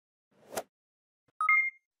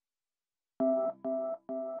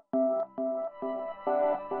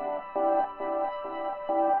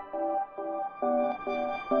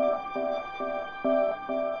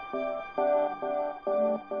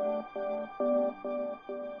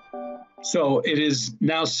So it is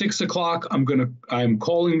now 6 o'clock. I'm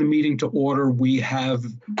calling the meeting to order. We have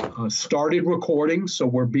started recording, so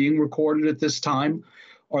we're being recorded at this time.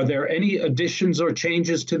 Are there any additions or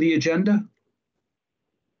changes to the agenda?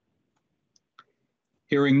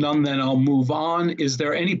 Hearing none, then I'll move on. Is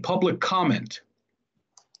there any public comment?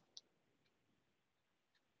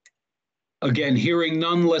 Again, hearing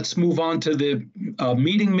none, let's move on to the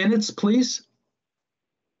meeting minutes, please.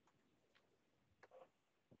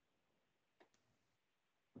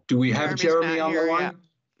 Do we have Jeremy on the line?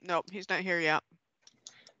 Nope, he's not here yet.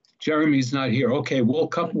 Jeremy's not here. Okay, we'll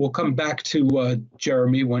come back to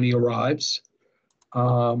Jeremy when he arrives.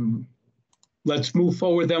 Let's move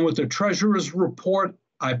forward then with the treasurer's report.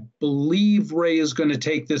 I believe Ray is going to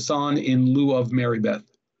take this on in lieu of Mary Beth.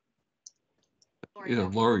 Yeah,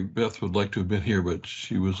 Laurie Beth would like to have been here, but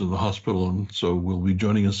she was in the hospital, and so will be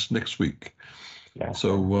joining us next week. Yeah.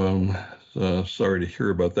 So sorry to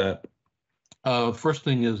hear about that. First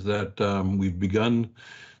thing is that we've begun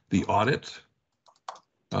the audit.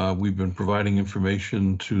 We've been providing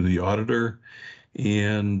information to the auditor,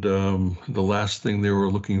 and the last thing they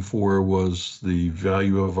were looking for was the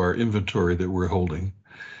value of our inventory that we're holding.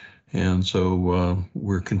 And so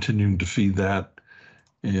we're continuing to feed that,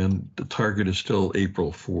 and the target is still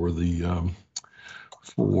April for the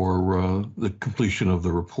completion of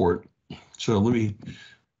the report. So let me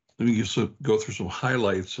just go through some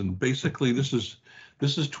highlights, and basically this is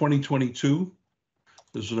 2022.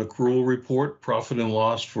 This is an accrual report, profit and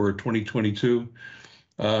loss for 2022.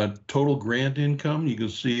 Total grant income you can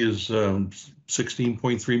see is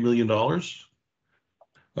 $16.3 million.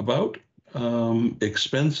 About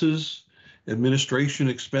expenses, administration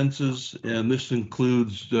expenses, and this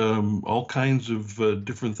includes all kinds of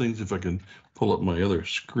different things. If I can pull up my other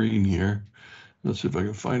screen here, let's see if I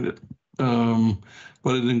can find it.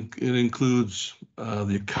 But it includes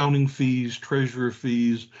the accounting fees, treasurer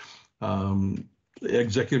fees,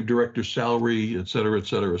 executive director salary, et cetera, et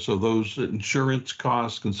cetera. So those insurance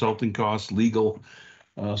costs, consulting costs, legal,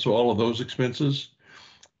 so all of those expenses.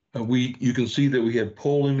 You can see that we had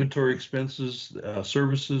pole inventory expenses,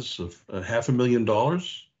 services of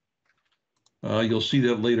 $500,000. You'll see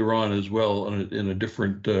that later on as well in a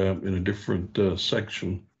different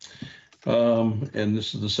section. And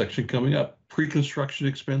this is the section coming up. Pre-construction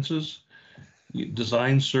expenses,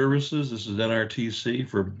 design services. This is NRTC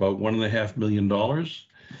for about $1.5 million.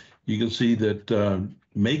 You can see that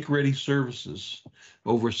make-ready services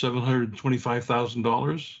over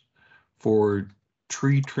 $725,000 for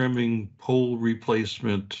tree trimming, pole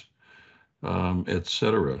replacement,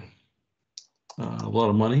 etc. A lot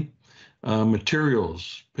of money.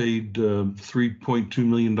 Materials paid $3.2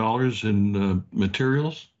 million in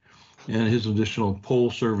materials, and his additional pole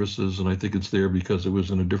services, and I think it's there because it was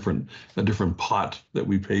in a different pot that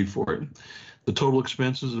we paid for it. The total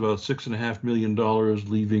expenses is about $6.5 million,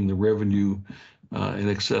 leaving the revenue in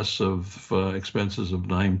excess of expenses of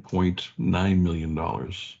 $9.9 million.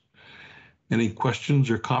 Any questions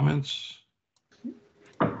or comments?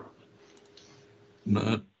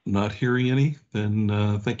 Not hearing any,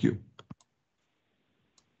 then thank you.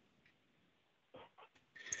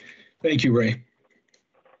 Thank you, Ray.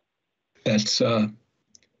 That's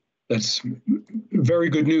very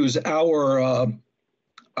good news. Our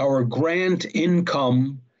grant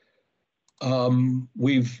income, you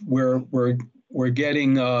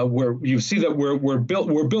see that we're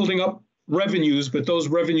building up revenues, but those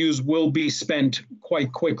revenues will be spent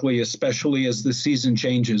quite quickly, especially as the season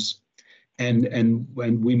changes and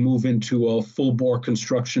when we move into a full bore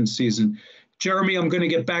construction season. Jeremy, I'm going to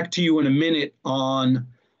get back to you in a minute on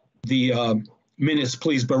the minutes,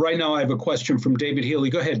 please. But right now I have a question from David Healy.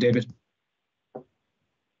 Go ahead, David.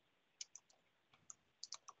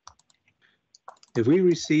 Have we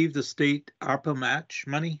received the state ARPA match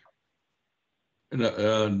money?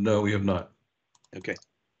 No, we have not. Okay.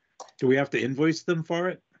 Do we have to invoice them for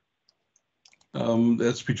it?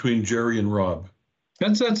 That's between Jerry and Rob.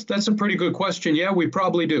 That's a pretty good question. Yeah, we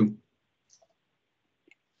probably do.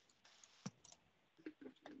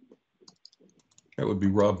 That would be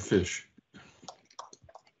Rob Fish.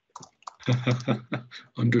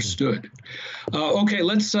 Understood. Okay,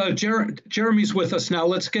 let's. Jeremy's with us now.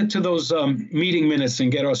 Let's get to those meeting minutes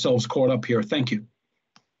and get ourselves caught up here. Thank you.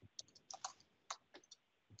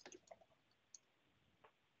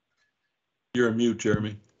 You're on mute,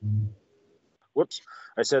 Jeremy. Whoops.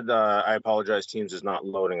 I said I apologize. Teams is not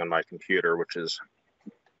loading on my computer, which is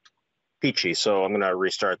peachy. So I'm going to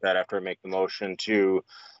restart that after I make the motion to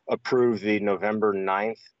approve the November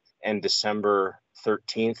 9th and December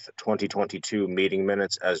 13th, 2022 meeting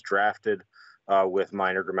minutes as drafted. with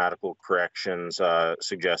minor grammatical corrections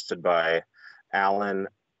suggested by Alan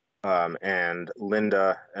and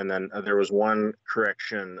Linda. And then there was one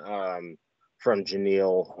correction from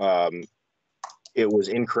Janelle. It was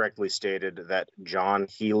incorrectly stated that John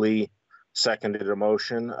Healy seconded a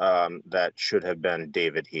motion that should have been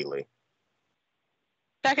David Healy.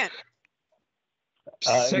 Second.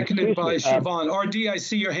 Seconded by excuse me, Siobhan. RD, I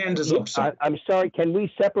see your hand is up, sir. I'm sorry, can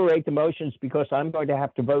we separate the motions because I'm going to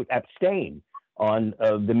have to vote abstain on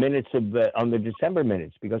the minutes of on the December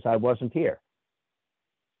minutes because I wasn't here.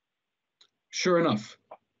 Sure enough.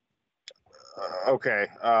 Okay.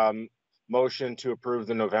 Motion to approve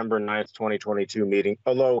the November 9th, 2022 meeting.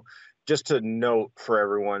 Although, just to note for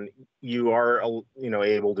everyone, you are,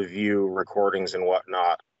 able to view recordings and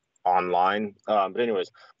whatnot online. But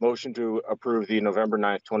anyways, motion to approve the November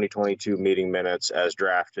 9th, 2022 meeting minutes as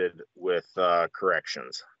drafted with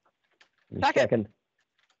corrections. Second.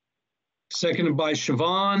 Seconded by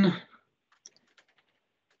Siobhan.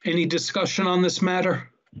 Any discussion on this matter?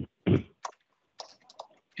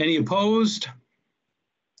 Any opposed?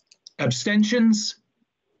 Abstentions?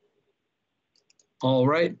 All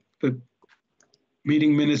right, the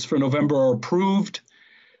meeting minutes for November are approved.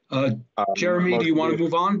 Jeremy, do you want to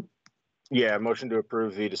move on? Yeah, motion to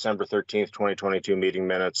approve the December 13th, 2022 meeting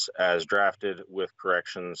minutes as drafted with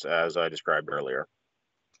corrections as I described earlier.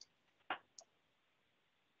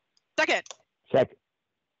 Second.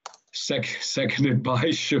 Seconded by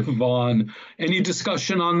Siobhan. Any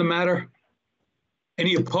discussion on the matter?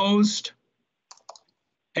 Any opposed?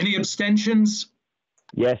 Any abstentions?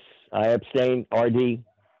 Yes, I abstain. RD.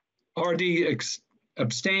 RD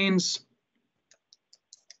abstains.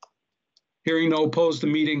 Hearing no opposed,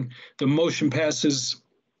 the motion passes.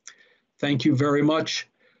 Thank you very much.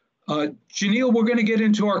 Janelle, we're going to get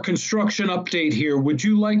into our construction update here. Would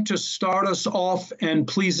you like to start us off and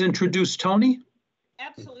please introduce Tony?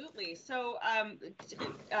 Absolutely. So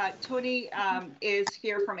Tony is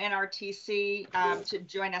here from NRTC to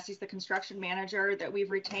join us. He's the construction manager that we've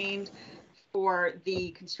retained for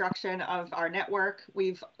the construction of our network.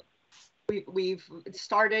 We've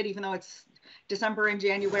started, even though it's December and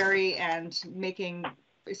January, and making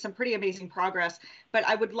some pretty amazing progress. But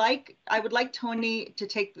I would like Tony to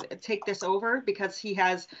take this over because he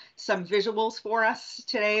has some visuals for us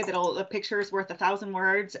today. A picture is worth 1,000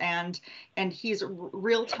 words, and he's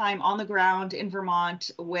real time on the ground in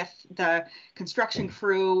Vermont with the construction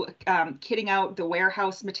crew, kitting out the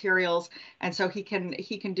warehouse materials, and so he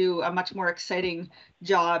can do a much more exciting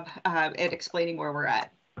job at explaining where we're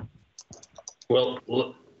at. Well,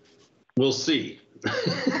 we'll see.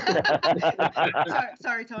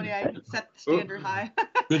 Sorry, Tony, I set the standard high.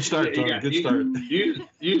 Good start, Tony. Good start.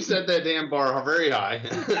 You set that damn bar very high.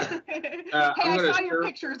 Hey, I saw your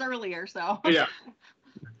pictures earlier, so. Yeah.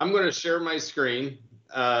 I'm going to share my screen.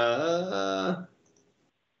 If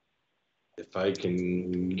I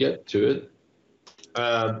can get to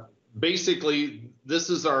it. Basically, this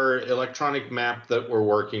is our electronic map that we're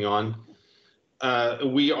working on.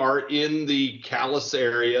 We are in the Calais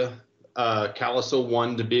area, Calais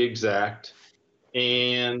 01 to be exact.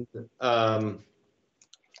 And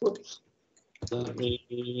whoops, let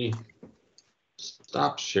me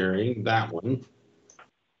stop sharing that one.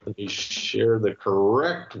 Let me share the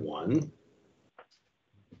correct one.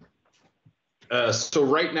 So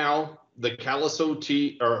right now, the Calais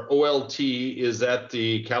OLT is at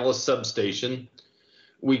the Calais substation.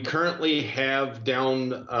 We currently have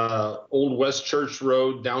down Old West Church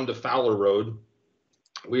Road down to Fowler Road.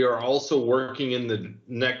 We are also working in the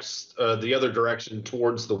other direction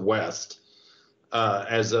towards the west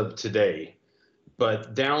as of today.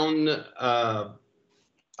 But down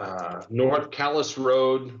North Calais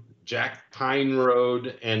Road, Jack Pine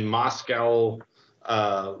Road, and Moscow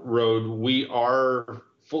Road, we are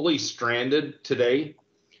fully stranded today.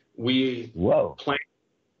 We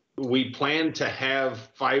plan to have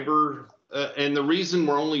fiber, and the reason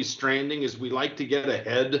we're only stranding is we like to get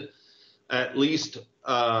ahead, at least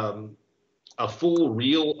a full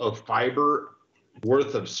reel of fiber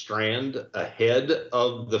worth of strand ahead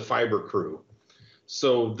of the fiber crew.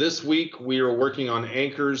 So this week we are working on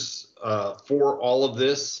anchors for all of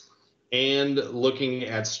this and looking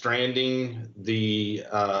at stranding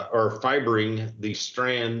or fibering the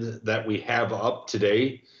strand that we have up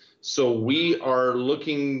today. So we are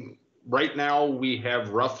looking, right now we have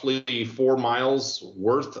roughly 4 miles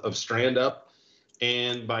worth of strand up,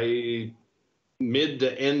 and by mid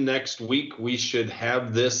to end next week, we should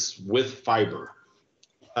have this with fiber.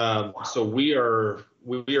 So we are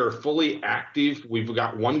fully active. We've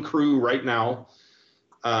got one crew right now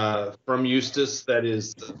from Eustis that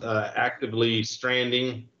is actively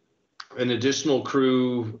stranding. an additional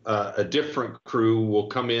crew, a different crew will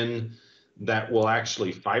come in that will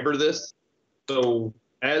actually fiber this. So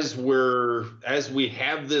as we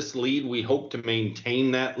have this lead, we hope to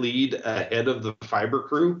maintain that lead ahead of the fiber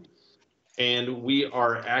crew. And we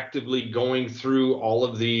are actively going through all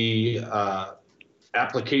of the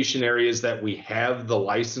application areas that we have the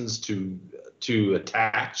license to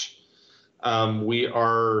attach. We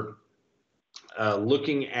are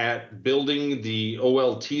looking at building the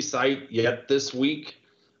OLT site yet this week,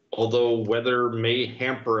 although weather may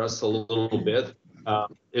hamper us a little bit.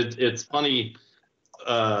 It's funny,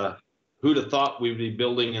 who'd have thought we'd be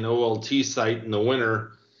building an OLT site in the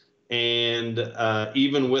winter, and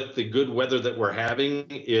even with the good weather that we're having,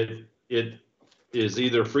 it is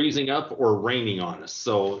either freezing up or raining on us.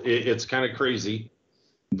 So it's kind of crazy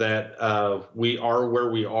that we are where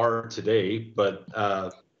we are today, but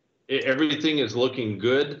everything is looking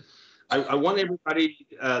good. I want everybody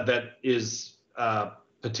that is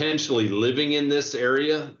potentially living in this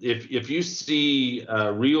area, if you see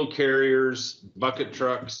real carriers, bucket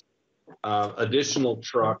trucks, additional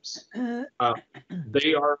trucks,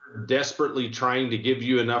 they are desperately trying to give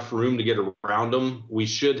you enough room to get around them. We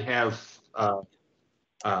should have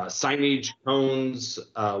signage, cones,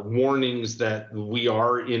 warnings that we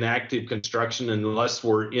are in active construction unless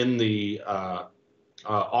we're in the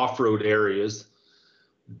off-road areas.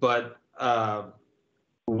 But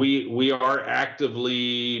we are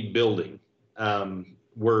actively building.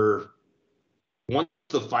 Once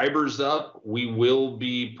the fiber's up, we will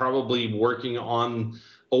be probably working on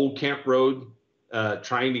Old Camp Road,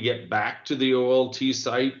 trying to get back to the OLT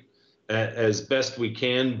site as best we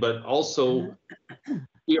can, but also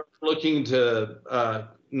we are looking to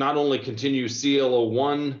not only continue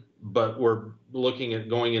CLO1, but we're looking at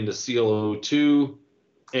going into CLO2.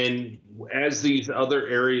 And as these other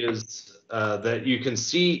areas that you can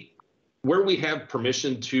see where we have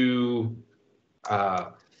permission to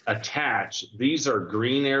attach, these are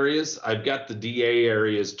green areas. I've got the DA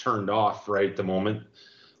areas turned off right at the moment,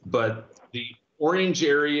 but the orange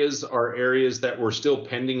areas are areas that we're still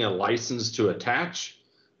pending a license to attach.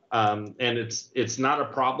 And it's not a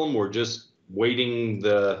problem. We're just waiting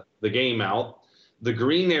the game out. The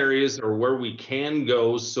green areas are where we can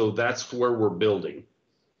go, so that's where we're building.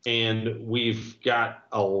 And we've got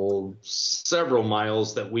several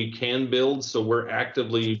miles that we can build, so we're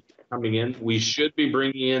actively coming in. We should be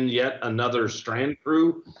bringing in yet another strand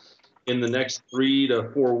crew in the next 3 to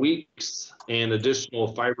 4 weeks, and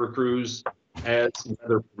additional fiber crews as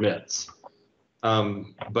weather permits.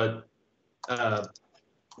 But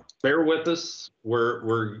bear with us.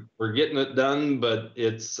 We're getting it done, but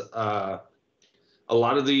it's a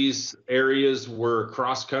lot of these areas were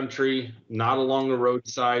cross country, not along the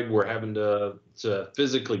roadside. We're having to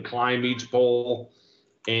physically climb each pole,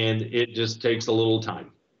 and it just takes a little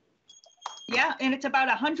time. Yeah, and it's about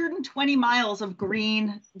 120 miles of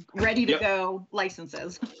green, ready to go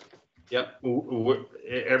licenses. Yep,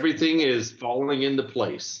 everything is falling into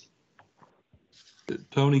place.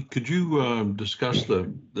 Tony, could you discuss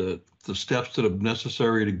the steps that are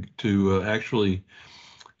necessary to actually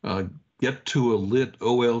get to a lit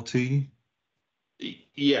OLT?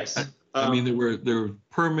 Yes. I mean, there were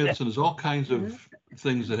permits and there's all kinds of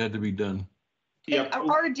things that had to be done. Yep.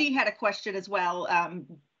 RD had a question as well.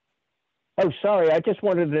 Oh, sorry. I just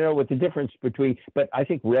wanted to know what the difference between, but I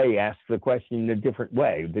think Ray asked the question in a different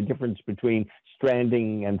way, the difference between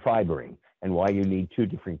stranding and fibering and why you need 2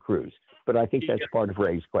 different crews. But I think that's part of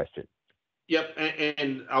Ray's question. Yep,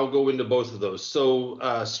 and I'll go into both of those. So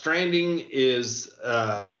stranding is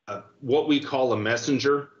what we call a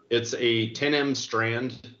messenger. It's a 10M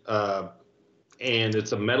strand, and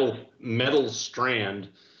it's a metal strand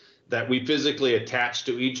that we physically attach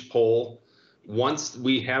to each pole. Once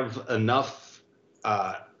we have enough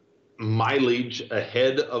mileage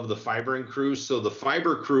ahead of the fibering crew, so the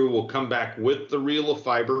fiber crew will come back with the reel of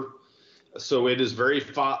fiber. So it is very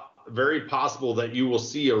possible that you will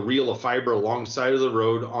see a reel of fiber alongside of the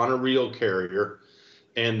road on a reel carrier,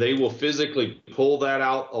 and they will physically pull that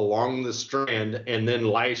out along the strand and then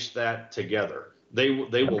lash that together. They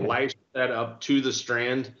will lash that up to the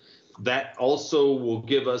strand. That also will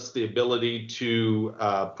give us the ability to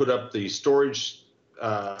put up the storage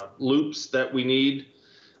loops that we need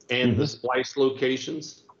and the splice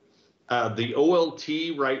locations. The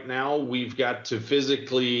OLT right now, we've got to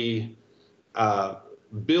physically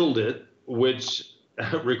build it, which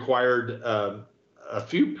required a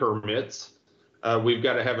few permits. We've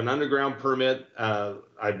got to have an underground permit.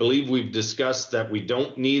 I believe we've discussed that we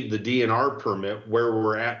don't need the DNR permit where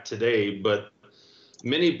we're at today, but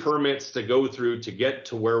many permits to go through to get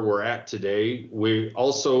to where we're at today. We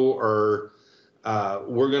also are,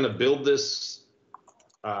 we're going to build this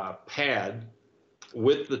pad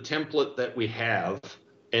with the template that we have.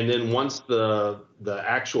 And then once the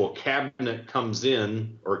actual cabinet comes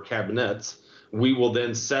in, or cabinets, we will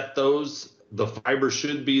then set those. The fiber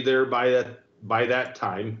should be there by that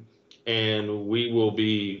time, and we will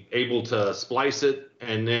be able to splice it,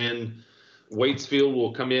 and then Waitsfield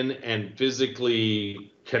will come in and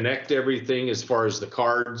physically connect everything as far as the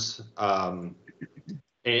cards, and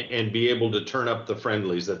be able to turn up the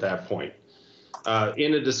friendlies at that point.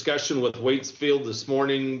 In a discussion with Waitsfield this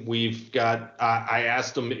morning, we've got, I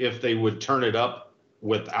asked them if they would turn it up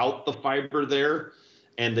without the fiber there,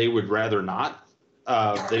 and they would rather not.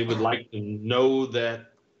 They would like to know that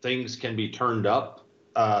things can be turned up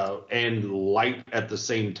and light at the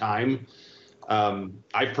same time.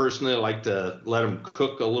 I personally like to let them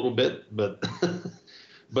cook a little bit, but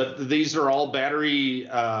but these are all battery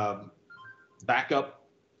backup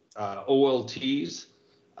OLTs.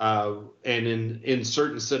 And in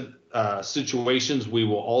certain situations, we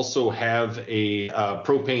will also have a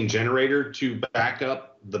propane generator to back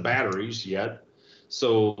up the batteries yet.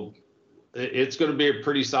 So it's going to be a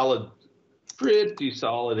pretty solid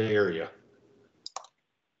area.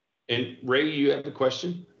 And Ray, you have a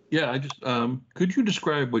question? Yeah, I just, could you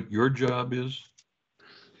describe what your job is?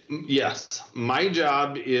 Yes, my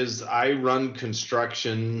job is I run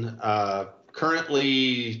construction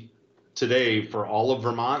currently today for all of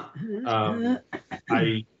Vermont.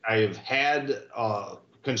 I have had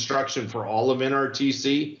construction for all of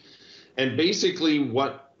NRTC, and basically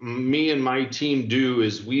what me and my team do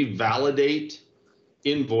is we validate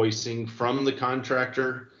invoicing from the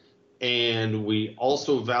contractor, and we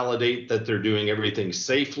also validate that they're doing everything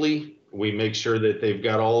safely. We make sure that they've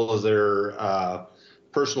got all of their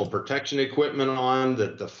personal protection equipment on,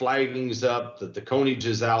 that the flagging's up, that the coneage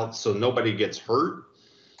is out, so nobody gets hurt.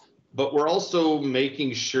 But we're also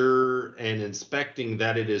making sure and inspecting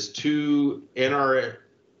that it is to NARSC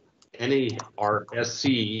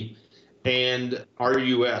and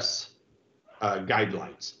RUS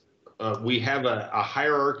guidelines. We have a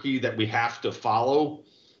hierarchy that we have to follow,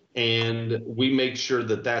 and we make sure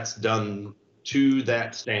that that's done to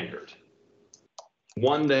that standard.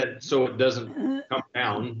 One, that so it doesn't come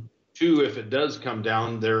down. Two, if it does come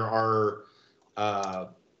down, there are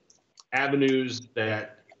avenues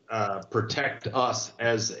that protect us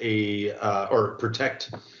as or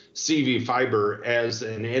protect CV Fiber as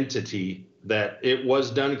an entity, that it was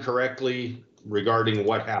done correctly regarding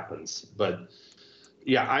what happens. But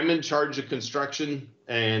yeah, I'm in charge of construction,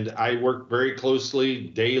 and I work very closely,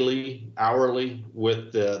 daily, hourly,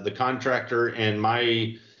 with the contractor and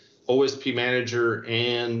my OSP manager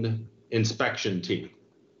and inspection team.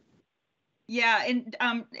 Yeah, and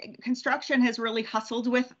construction has really hustled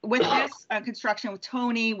with this, construction with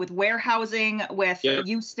Tony, with warehousing, with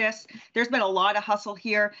Eustace. There's been a lot of hustle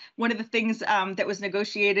here. One of the things that was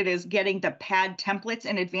negotiated is getting the pad templates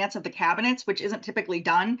in advance of the cabinets, which isn't typically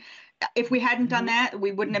done. If we hadn't done that,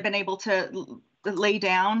 we wouldn't have been able to lay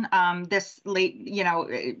down this late, you know,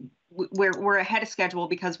 we're ahead of schedule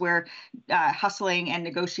because we're hustling and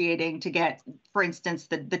negotiating to get, for instance,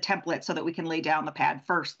 the template so that we can lay down the pad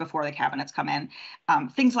first before the cabinets come in.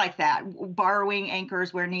 Things like that, borrowing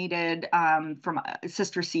anchors where needed from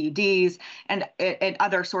sister CEDs and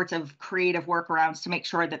other sorts of creative workarounds to make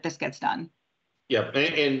sure that this gets done. Yep,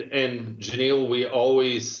 and Janelle, we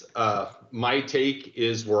always, my take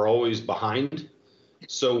is we're always behind.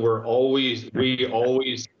 So we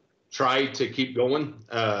always try to keep going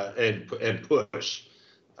and push.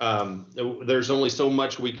 There's only so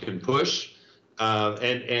much we can push,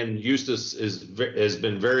 and Eustace has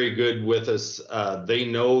been very good with us. They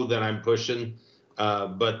know that I'm pushing,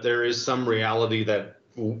 but there is some reality that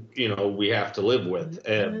we have to live with.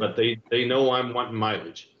 But they know I'm wanting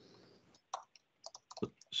mileage.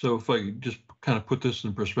 So if I just kind of put this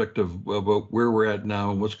in perspective about where we're at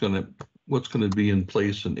now and what's going to be in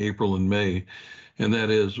place in April and May, and that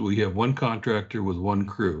is we have one contractor with one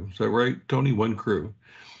crew. Is that right, Tony? One crew.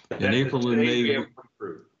 In April and May,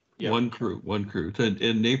 one crew.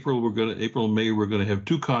 In April and May, we're going to have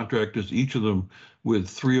two contractors, each of them with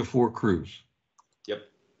 3 or 4 crews. Yep.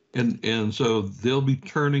 And so they'll be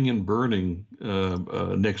turning and burning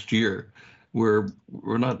next year, where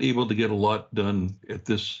we're not able to get a lot done at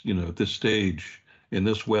this, at this stage, in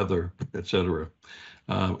this weather, et cetera.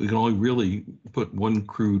 We can only really put one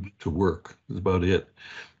crew to work. That's about it.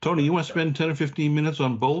 Tony, you want to spend 10 or 15 minutes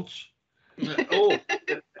on bolts? Oh.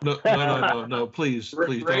 No, please.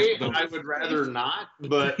 Ray, don't. I would rather not,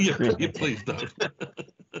 but Yeah, please don't.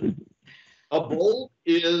 A bolt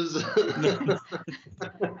is.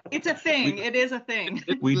 It's a thing. It is a thing.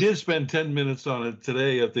 We did spend 10 minutes on it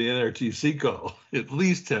today at the NRTC call, at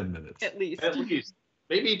least 10 minutes. At least. At least,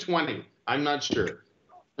 maybe 20. I'm not sure.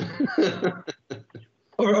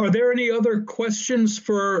 Are there any other questions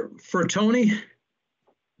for Tony?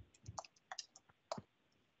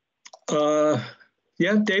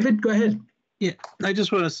 Yeah, David, go ahead. Yeah, I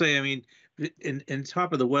just want to say, I mean, in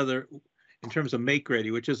top of the weather, in terms of make ready,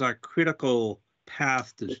 which is our critical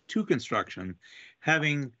path to construction,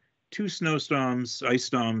 having 2 snowstorms, ice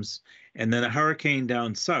storms, and then a hurricane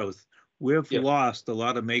down south, we've lost a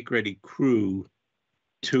lot of make ready crew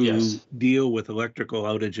to deal with electrical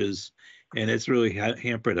outages, and it's really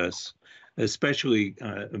hampered us. Especially,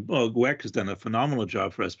 well, WEC has done a phenomenal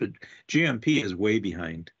job for us, but GMP is way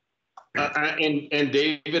behind. And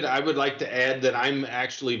David, I would like to add that I'm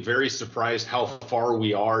actually very surprised how far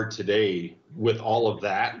we are today with all of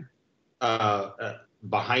that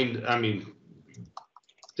behind. I mean,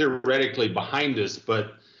 theoretically behind us,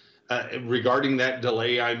 but regarding that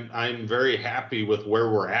delay, I'm very happy with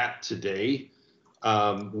where we're at today.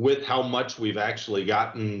 With how much we've actually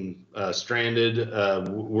gotten stranded.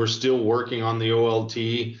 We're still working on the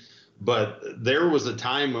OLT. But there was a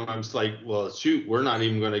time when I was like, well, shoot, we're not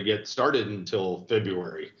even going to get started until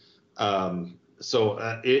February.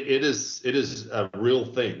 So it is a real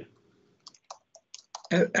thing.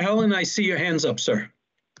 Alan, I see your hands up, sir.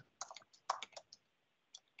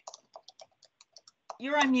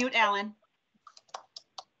 You're on mute, Alan.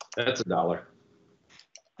 That's $1.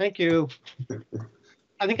 Thank you.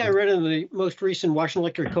 I think I read in the most recent Washington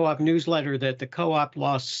Electric Co-op newsletter that the co-op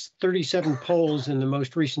lost 37 poles in the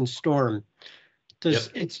most recent storm. Does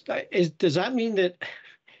that mean that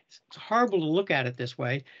it's horrible to look at it this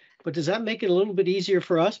way, but does that make it a little bit easier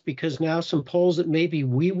for us because now some poles that maybe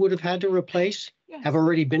we would have had to replace have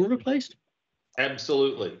already been replaced?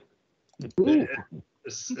 Absolutely. Ooh.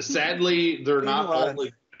 Sadly, they're not all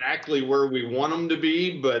exactly where we want them to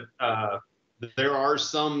be, but there are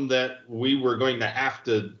some that we were going to have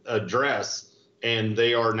to address, and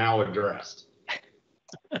they are now addressed.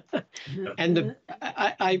 And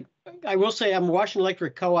I will say I'm a Washington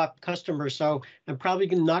Electric Co-op customer, so I'm probably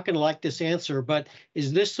not going to like this answer, but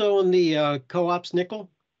is this so in the co-op's nickel?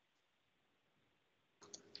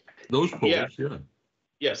 Those poles,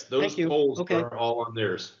 Yes, those poles are all on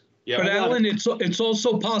theirs. Yeah, but Alan, it's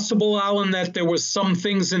also possible, Alan, that there was some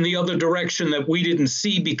things in the other direction that we didn't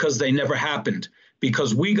see because they never happened.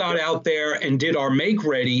 Because we got out there and did our make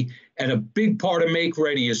ready, and a big part of make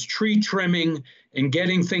ready is tree trimming and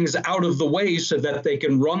getting things out of the way so that they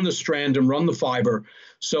can run the strand and run the fiber.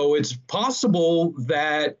 So it's possible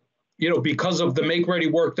that, you know, because of the make ready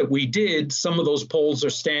work that we did, some of those poles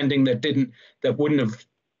are standing that wouldn't have,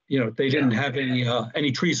 you know, they didn't have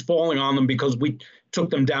any trees falling on them because we took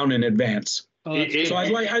them down in advance. So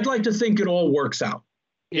I'd like to think it all works out.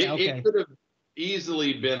 It could have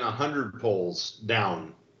easily been 100 poles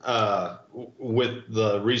down with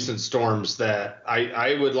the recent storms that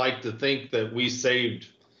I would like to think that we saved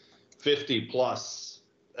 50 plus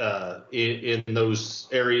in those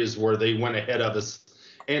areas where they went ahead of us.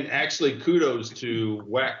 And actually kudos to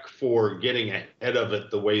WEC for getting ahead of it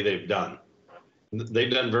the way they've done.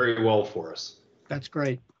 They've done very well for us. That's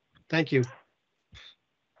great. Thank you.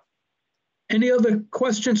 Any other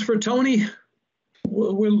questions for Tony?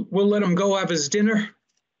 We'll let him go have his dinner.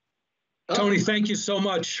 Tony, thank you so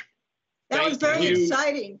much. That was very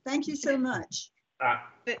exciting. Thank you so much.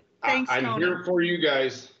 Thanks, I'm Tony. here for you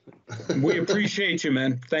guys. We appreciate you,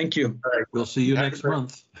 man. Thank you. All right. We'll see you next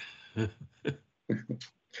month.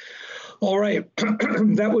 All right.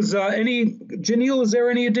 That was Janelle, is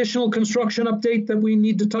there any additional construction update that we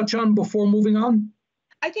need to touch on before moving on?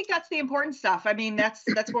 I think that's the important stuff. I mean, that's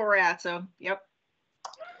where we're at. So, yep.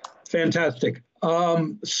 Fantastic.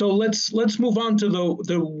 So let's move on to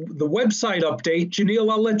the website update.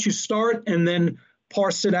 Janelle, I'll let you start and then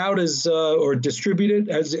parse it out as or distribute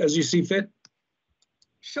it as you see fit.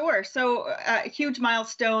 Sure. So a huge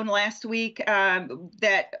milestone last week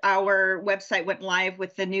that our website went live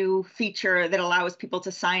with the new feature that allows people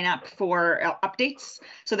to sign up for updates.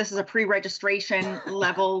 So this is a pre-registration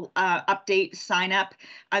level update sign up.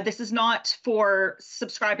 This is not for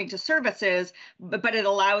subscribing to services, but it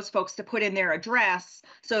allows folks to put in their address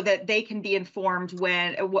so that they can be informed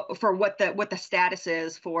for what the status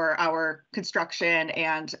is for our construction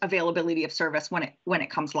and availability of service when it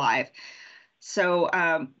comes live. So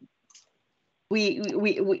we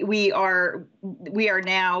are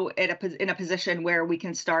now in a position where we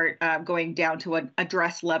can start going down to an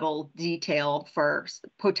address level detail for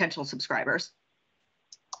potential subscribers.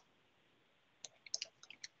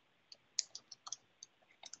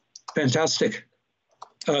 Fantastic.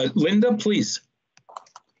 Linda, please.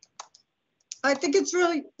 I think it's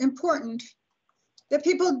really important that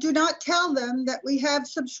people do not tell them that we have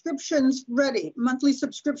subscriptions ready, monthly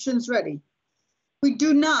subscriptions ready. We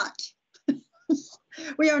do not.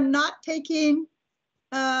 We are not taking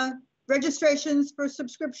registrations for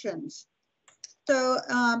subscriptions. So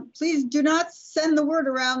please do not send the word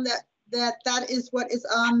around that is what is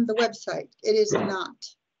on the website. It is not.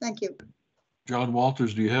 Thank you. John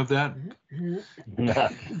Walters, do you have that?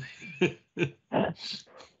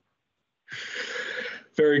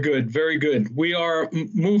 Very good, very good. We are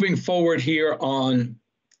moving forward here on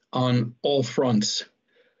all fronts.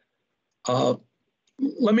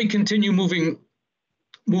 Let me continue moving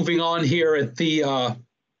on here at the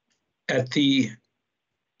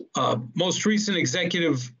most recent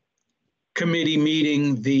executive committee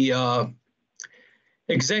meeting. The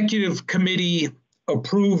executive committee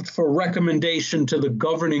approved for recommendation to the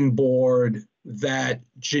governing board that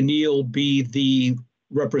Janelle be the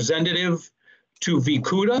representative to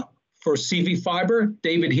VCUDA for CV Fiber.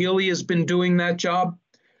 David Healy has been doing that job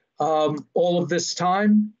all of this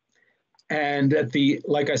time. And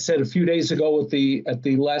like I said a few days ago at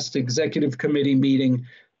the last executive committee meeting,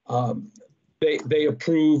 they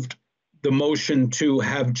approved the motion to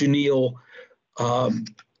have Janelle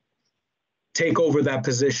take over that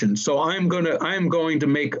position. So I am going to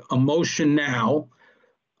make a motion now.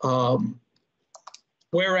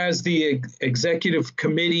 Whereas the executive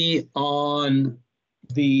committee on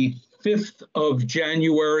the 5th of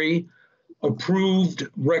January approved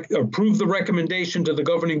the recommendation to the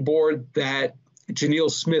governing board that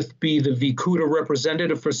Janelle Smith be the VCUDA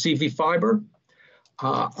representative for CV Fiber.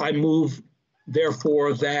 I move,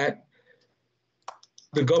 therefore, that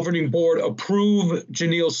the governing board approve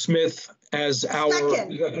Janelle Smith as our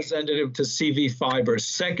representative to CV Fiber,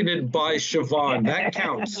 seconded by Siobhan. That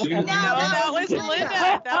counts. No, that was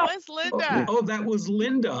Linda. That was Linda. Oh, that was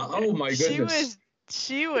Linda. Oh my goodness.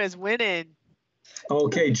 She was winning.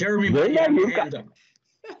 Okay, Jeremy, hand up.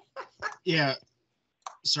 Yeah,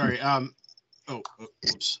 sorry.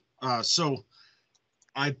 Oops. So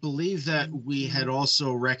I believe that we had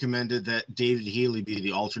also recommended that David Healy be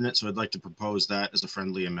the alternate, so I'd like to propose that as a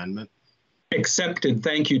friendly amendment. Accepted.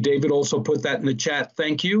 Thank you. David also put that in the chat.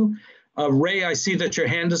 Thank you. Ray, I see that your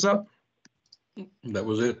hand is up. That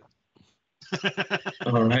was it.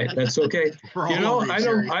 All right, that's okay. You know,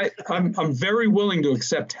 I'm very willing to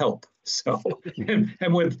accept help. So, and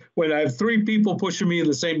when I have 3 people pushing me in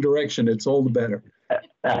the same direction, it's all the better.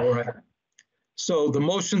 All right. So the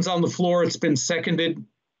motion's on the floor. It's been seconded.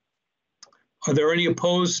 Are there any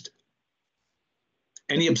opposed?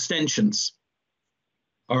 Any abstentions?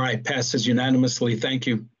 All right, passes unanimously. Thank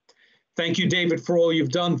you. Thank you, David, for all you've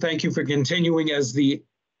done. Thank you for continuing as the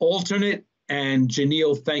alternate. And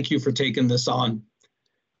Janelle, thank you for taking this on.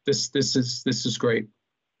 This is great.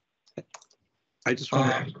 I just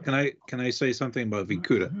want to, can I say something about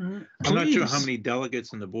VCUDA? I'm not sure how many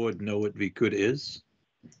delegates in the board know what VCUDA is,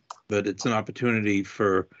 but it's an opportunity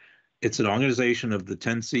it's an organization of the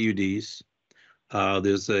 10 CUDs.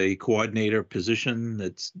 There's a coordinator position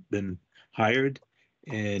that's been hired,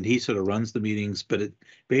 and he sort of runs the meetings, but it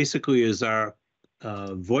basically is our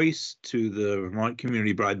voice to the Vermont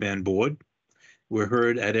Community Broadband Board. We're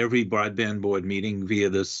heard at every broadband board meeting via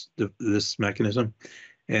this mechanism.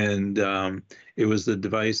 And it was the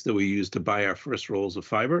device that we used to buy our first rolls of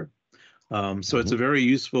fiber. So it's a very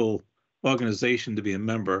useful organization to be a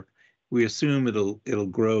member. We assume it'll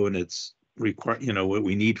grow and it's what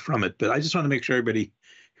we need from it. But I just want to make sure everybody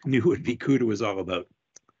knew what VCUDA was all about.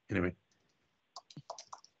 Anyway.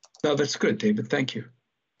 No, that's good, David. Thank you.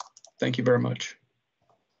 Thank you very much.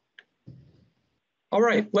 All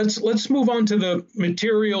right, let's move on to the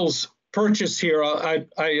materials purchase here. I'd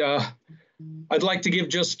like to give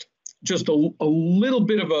just a little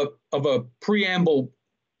bit of a preamble.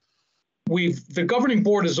 The governing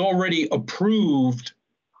board has already approved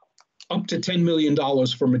up to $10 million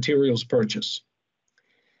for materials purchase.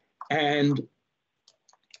 And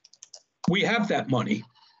we have that money.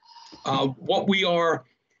 What we are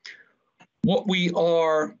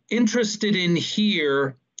interested in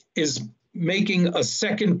here is making a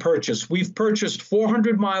second purchase. We've purchased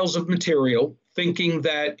 400 miles of material, thinking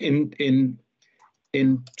that in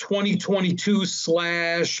 2022 /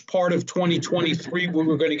 part of 2023, we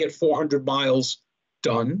were going to get 400 miles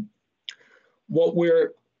done. What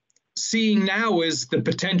we're seeing now is the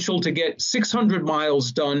potential to get 600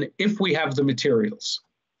 miles done if we have the materials.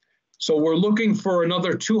 So we're looking for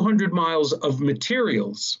another 200 miles of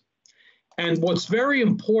materials. And what's very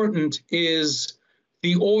important is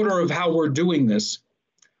the order of how we're doing this.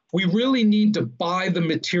 we really need to buy the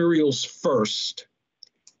materials first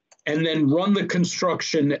and then run the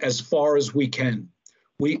construction as far as we can.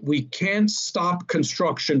 We can't stop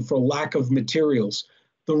construction for lack of materials.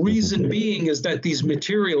 The reason being is that these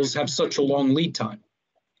materials have such a long lead time.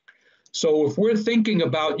 So if we're thinking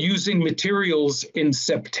about using materials in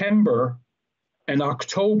September and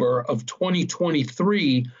October of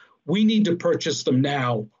 2023, we need to purchase them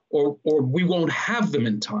now, or we won't have them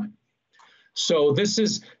in time. So this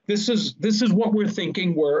is what we're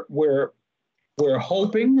thinking. We're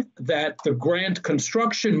hoping that the grant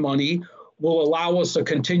construction money will allow us a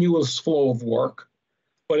continuous flow of work.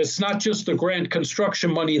 But it's not just the grant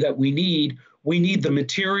construction money that we need. We need the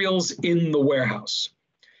materials in the warehouse.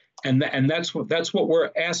 And that's what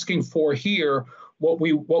we're asking for here. What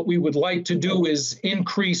we would like to do is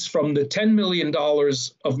increase from the $10 million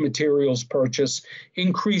of materials purchase,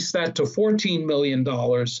 increase that to $14 million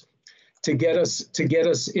to get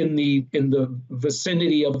us in the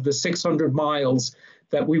vicinity of the 600 miles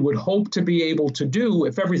that we would hope to be able to do.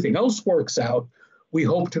 If everything else works out, we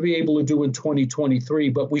hope to be able to do in 2023,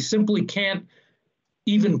 but we simply can't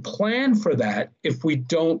even plan for that if we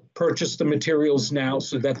don't purchase the materials now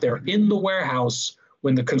so that they're in the warehouse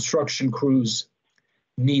when the construction crews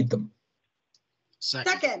need them.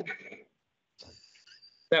 Second.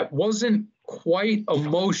 That wasn't quite a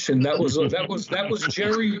motion. That was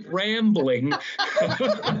Jerry rambling.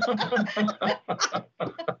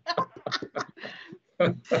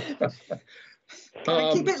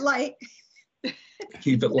 Keep it light.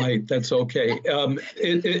 Keep it light. That's okay.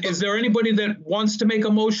 Is there anybody that wants to make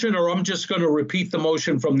a motion, or I'm just going to repeat the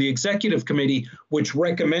motion from the executive committee, which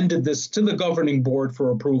recommended this to the governing board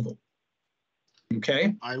for approval?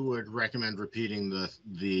 Okay. I would recommend repeating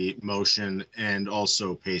the motion and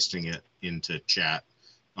also pasting it into chat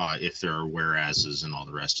if there are whereases and all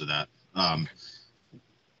the rest of that.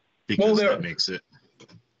 Because that makes it.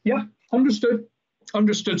 Yeah, understood.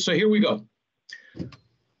 Understood. So here we go.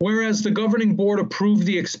 Whereas the governing board approved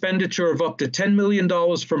the expenditure of up to $10 million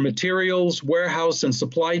for materials, warehouse, and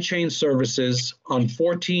supply chain services on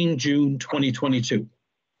 14 June 2022.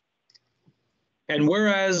 And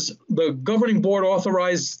whereas the governing board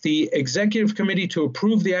authorized the executive committee to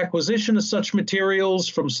approve the acquisition of such materials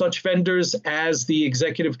from such vendors as the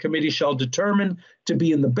executive committee shall determine to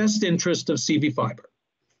be in the best interest of CV Fiber.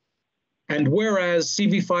 And whereas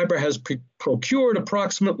CV Fiber has procured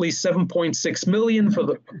approximately $7.6 million for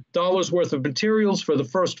the dollars worth of materials for the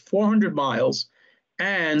first 400 miles,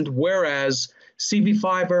 and whereas CV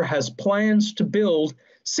Fiber has plans to build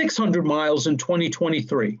 600 miles in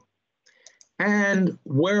 2023, and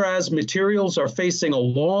whereas materials are facing a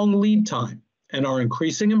long lead time and are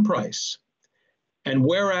increasing in price, and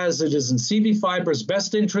whereas it is in CV Fiber's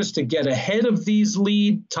best interest to get ahead of these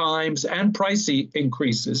lead times and price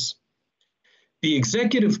increases, the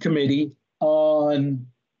executive committee on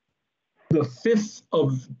the 5th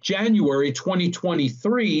of January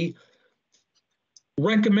 2023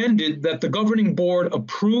 recommended that the governing board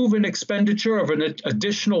approve an expenditure of an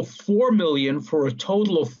additional $4 million for a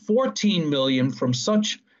total of $14 million from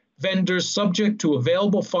such vendors subject to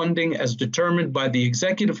available funding as determined by the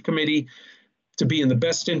executive committee to be in the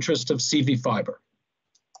best interest of CV Fiber.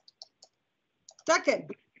 Second.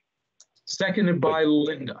 Seconded by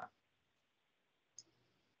Linda.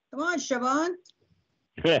 Come on, Siobhan.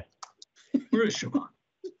 Where is Siobhan?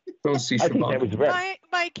 Don't see I think that was Siobhan.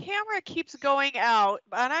 My camera keeps going out,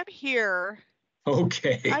 and I'm here.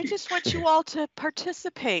 Okay. I just want you all to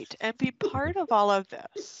participate and be part of all of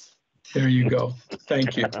this. There you go.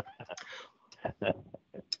 Thank you.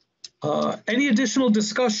 Any additional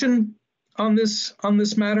discussion on this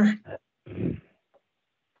matter?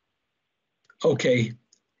 Okay.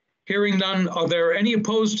 Hearing none, are there any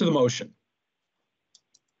opposed to the motion?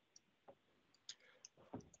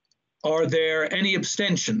 Are there any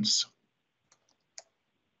abstentions?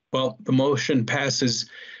 Well, the motion passes.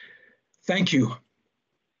 Thank you.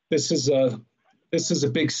 This is a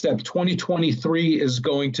big step. 2023 is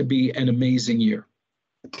going to be an amazing year.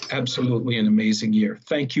 Absolutely an amazing year.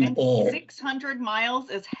 Thank you all. 600 miles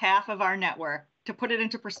is half of our network. To put it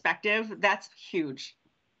into perspective, that's huge.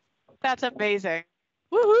 That's amazing.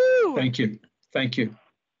 Woohoo! Thank you. Thank you.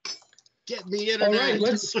 Get me internet. All right,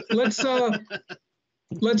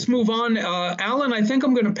 let's move on. Alan, I think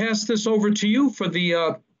I'm going to pass this over to you for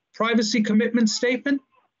the privacy commitment statement,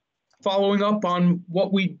 following up on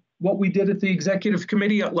what we did at the executive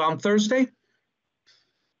committee on Thursday.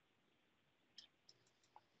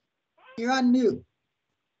 You're on mute.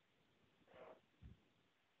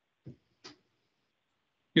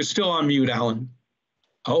 You're still on mute, Alan.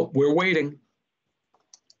 Oh, we're waiting.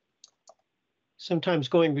 sometimes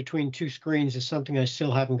going between two screens is something I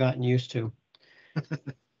still haven't gotten used to.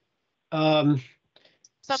 Sometimes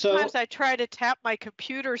I try to tap my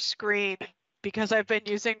computer screen because I've been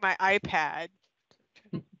using my iPad.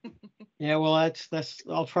 Yeah, well,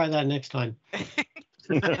 I'll try that next time.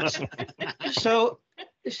 So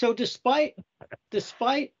despite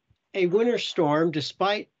a winter storm,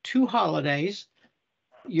 despite 2 holidays,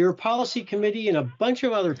 your policy committee and a bunch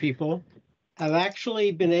of other people have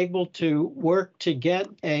actually been able to work to get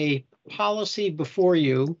a policy before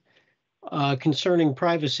you concerning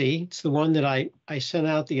privacy. It's the one that I sent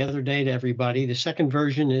out the other day to everybody. The second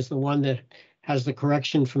version is the one that has the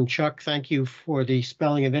correction from Chuck. Thank you for the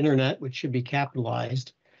spelling of internet, which should be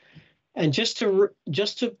capitalized. And just to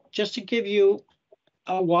give you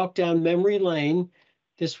a walk down memory lane,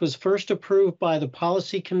 this was first approved by the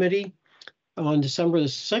policy committee on December the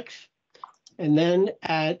 6th, and then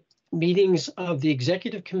at meetings of the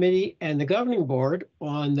executive committee and the governing board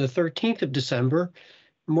on the 13th of December,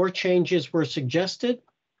 more changes were suggested.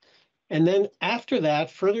 And then after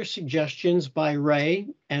that, further suggestions by Ray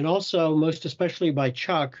and also most especially by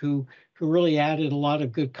Chuck, who really added a lot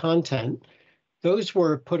of good content. Those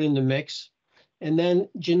were put in the mix. And then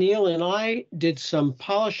Janelle and I did some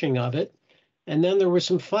polishing of it. And then there was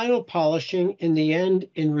some final polishing in the end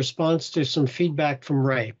in response to some feedback from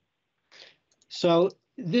Ray. So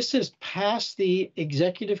this is passed the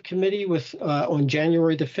executive committee with on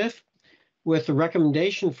January the 5th with a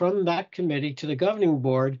recommendation from that committee to the governing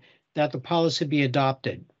board that the policy be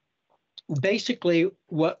adopted. Basically,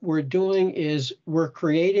 what we're doing is we're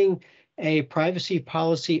creating a privacy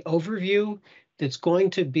policy overview that's going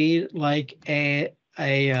to be like a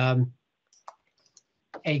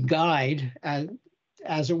guide,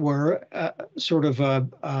 as it were, sort of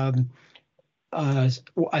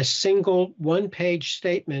a single one-page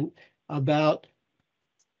statement about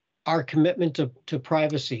our commitment to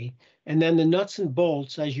privacy. And then the nuts and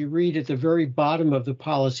bolts, as you read at the very bottom of the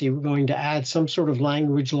policy, we're going to add some sort of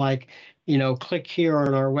language like, click here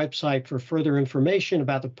on our website for further information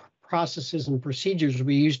about the processes and procedures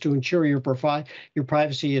we use to ensure your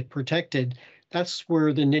privacy is protected. That's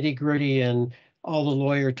where the nitty-gritty and all the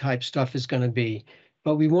lawyer type stuff is going to be.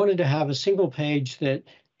 But we wanted to have a single page that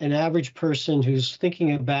an average person who's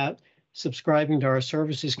thinking about subscribing to our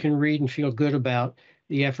services can read and feel good about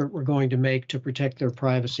the effort we're going to make to protect their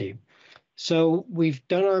privacy. So we've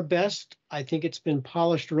done our best. I think it's been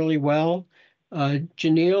polished really well.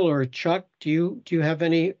 Janelle or Chuck, do you have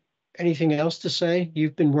anything else to say?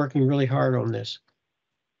 You've been working really hard on this.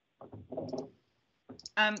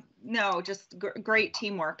 No, just great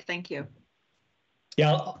teamwork. Thank you.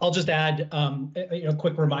 Yeah, I'll just add a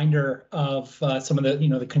quick reminder of some of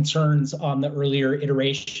the concerns on the earlier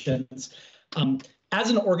iterations. As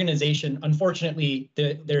an organization, unfortunately,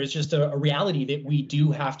 there's just a reality that we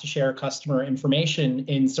do have to share customer information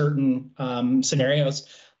in certain scenarios.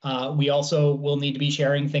 We also will need to be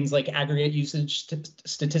sharing things like aggregate usage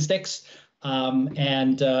statistics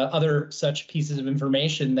and other such pieces of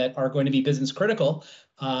information that are going to be business critical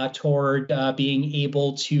toward being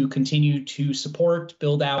able to continue to support,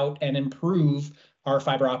 build out, and improve our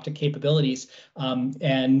fiber optic capabilities.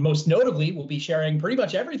 And most notably, we'll be sharing pretty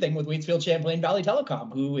much everything with Waitsfield Champlain Valley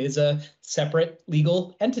Telecom, who is a separate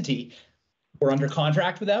legal entity. We're under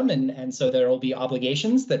contract with them, and so there will be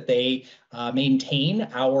obligations that they maintain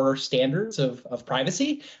our standards of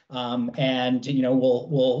privacy, and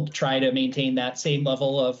we'll try to maintain that same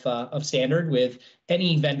level of standard with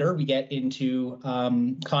any vendor we get into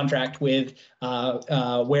contract with,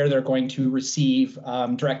 where they're going to receive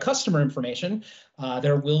direct customer information.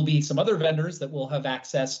 There will be some other vendors that will have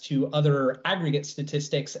access to other aggregate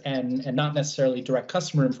statistics and not necessarily direct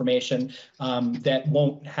customer information that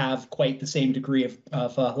won't have quite the same degree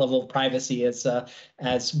of level of privacy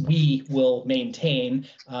as we will maintain.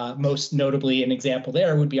 Most notably, an example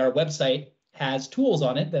there would be our website has tools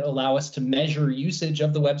on it that allow us to measure usage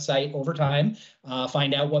of the website over time,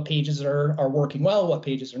 find out what pages are working well, what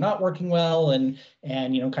pages are not working well, and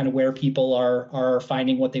kind of where people are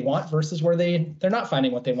finding what they want versus where they're not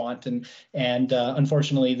finding what they want. And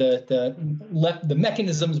unfortunately, the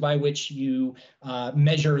mechanisms by which you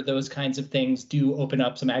measure those kinds of things do open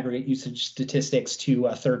up some aggregate usage statistics to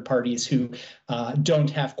third parties who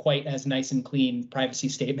don't have quite as nice and clean privacy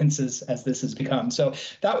statements as this has become. So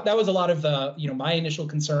that was a lot of my initial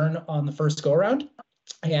concern on the first go around.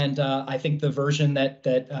 And I think the version that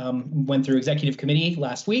went through executive committee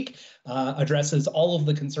last week addresses all of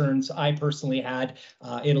the concerns I personally had.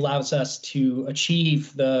 It allows us to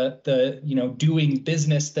achieve the doing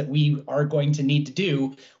business that we are going to need to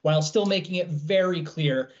do while still making it very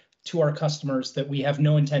clear to our customers that we have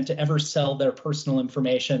no intent to ever sell their personal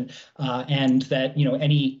information, and that, you know,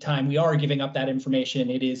 any time we are giving up that information,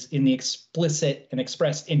 it is in the explicit and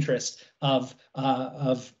expressed interest of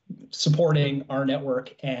supporting our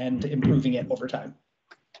network and improving it over time.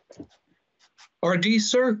 RD,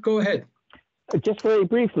 sir, go ahead. Just very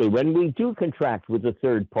briefly, when we do contract with a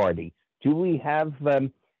third party, do we have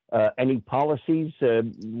any policies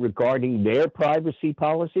regarding their privacy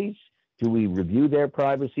policies? Do we review their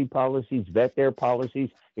privacy policies, vet their policies,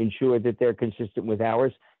 ensure that they're consistent with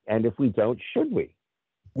ours? And if we don't, should we?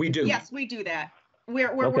 We do. Yes, we do that.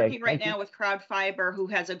 We're working right now with CrowdFiber, who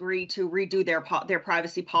has agreed to redo their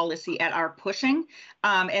privacy policy at our pushing,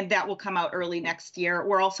 and that will come out early next year.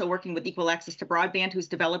 We're also working with Equal Access to Broadband, who's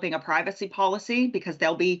developing a privacy policy because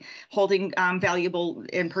they'll be holding valuable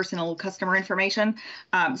and personal customer information.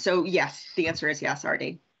 So yes, the answer is yes,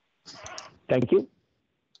 RD. Thank you.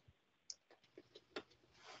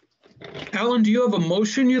 Alan, do you have a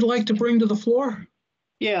motion you'd like to bring to the floor?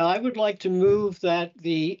 Yeah, I would like to move that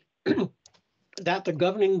the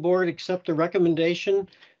governing board accept the recommendation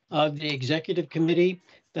of the executive committee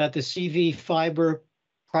that the CV Fiber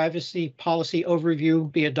privacy policy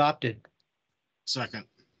overview be adopted. Second.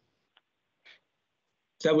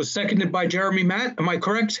 That was seconded by Jeremy Matt. Am I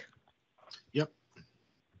correct? Yep.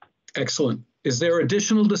 Excellent. Is there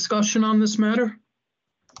additional discussion on this matter?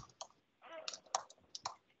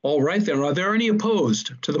 All right, then. Are there any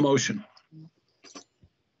opposed to the motion?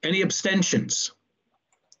 Any abstentions?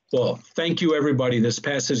 Well, thank you, everybody. This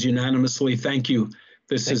passes unanimously. Thank you.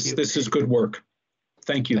 This is good work.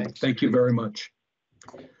 Thank you. Thanks. Thank you very much.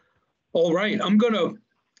 All right, I'm going to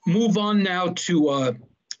move on now to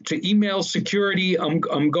email security. I'm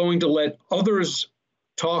going to let others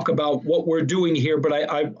talk about what we're doing here, but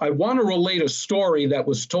I want to relate a story that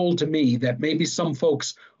was told to me that maybe some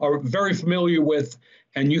folks are very familiar with,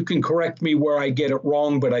 and you can correct me where I get it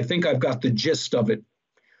wrong, but I think I've got the gist of it.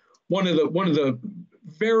 One of the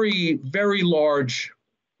very, very large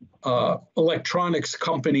electronics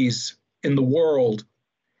companies in the world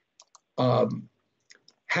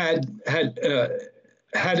had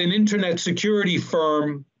an internet security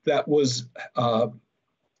firm that was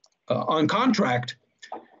on contract,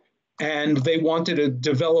 and they wanted to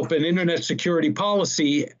develop an internet security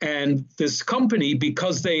policy. And this company,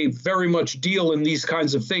 because they very much deal in these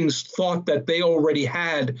kinds of things, thought that they already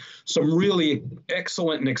had some really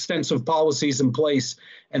excellent and extensive policies in place.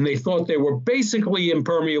 And they thought they were basically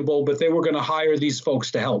impermeable, but they were going to hire these folks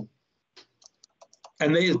to help.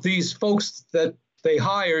 And these folks that they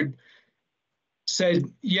hired said,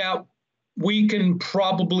 yeah, we can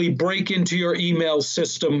probably break into your email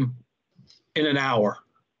system in an hour.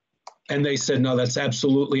 And they said, no, that's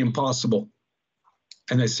absolutely impossible.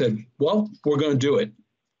 And they said, well, we're going to do it.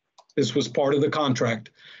 This was part of the contract.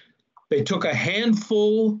 They took a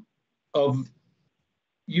handful of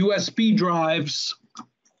USB drives,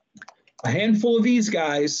 a handful of these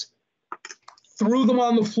guys, threw them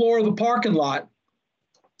on the floor of the parking lot,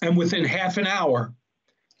 and within half an hour,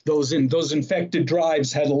 those infected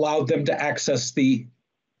drives had allowed them to access the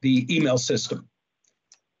email system.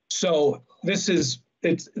 So it's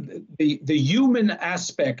the human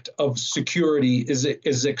aspect of security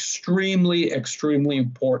is extremely, extremely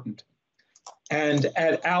important. And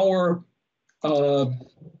at our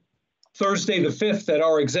Thursday the 5th, at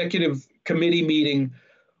our executive committee meeting,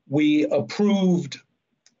 we approved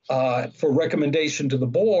for recommendation to the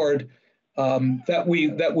board that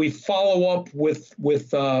we follow up with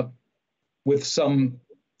some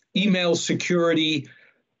email security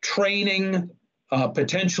training,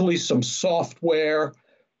 potentially some software,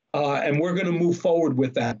 and we're going to move forward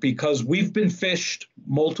with that because we've been phished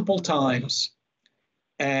multiple times,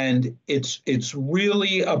 and it's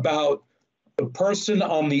really about the person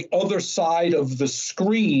on the other side of the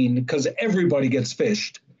screen, because everybody gets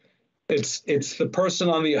phished. It's the person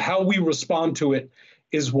on the, how we respond to it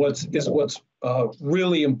is what's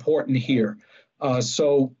really important here.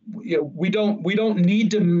 So you know, we don't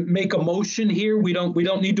need to make a motion here. We don't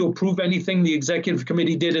need to approve anything the executive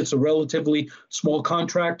committee did. It's a relatively small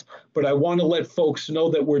contract, but I want to let folks know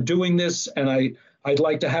that we're doing this, and I'd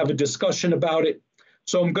like to have a discussion about it.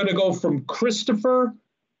 So I'm going to go from Christopher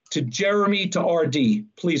to Jeremy to RD.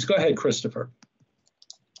 Please go ahead, Christopher.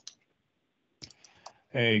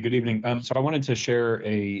 Hey, good evening. So I wanted to share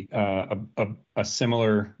a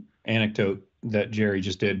similar anecdote that Jerry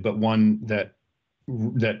just did, but one that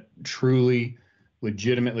truly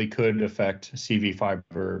legitimately could affect CV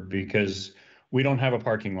Fiber, because we don't have a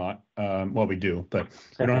parking lot. Well, we do, but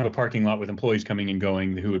we don't have a parking lot with employees coming and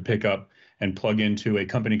going who would pick up and plug into a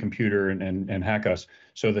company computer and hack us.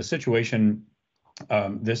 So the situation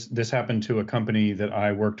This happened to a company that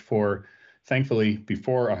I worked for, thankfully,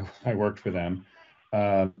 before I worked for them.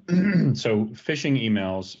 So phishing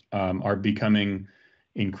emails are becoming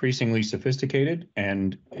increasingly sophisticated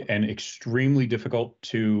and extremely difficult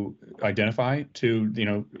to identify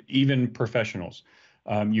to, even professionals.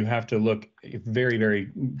 You have to look very,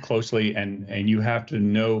 very closely, and you have to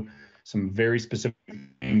know some very specific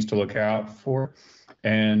things to look out for.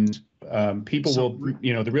 And people will,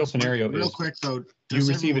 the real scenario is, real quick though, you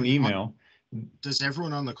receive an email. Does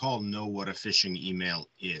everyone on the call know what a phishing email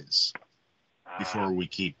is before we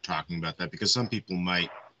keep talking about that? Because some people might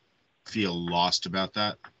feel lost about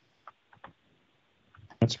that.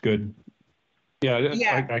 That's good.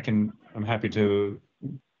 Yeah. I'm happy to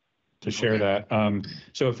share that.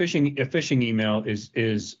 So a phishing email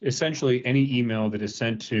is essentially any email that is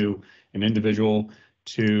sent to an individual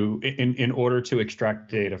in order to extract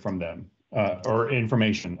data from them or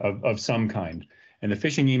information of some kind. And the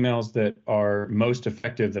phishing emails that are most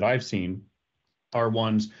effective that I've seen are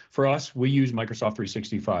ones, for us, we use Microsoft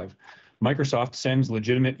 365. Microsoft sends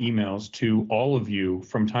legitimate emails to all of you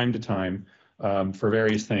from time to time for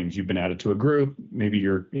various things. You've been added to a group, maybe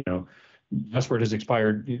your password has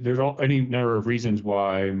expired. There's any number of reasons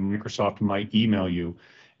why Microsoft might email you.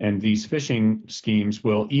 And these phishing schemes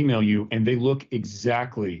will email you, and they look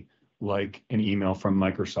exactly like an email from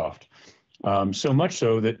Microsoft. So much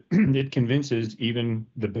so that it convinces even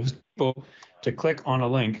the best people to click on a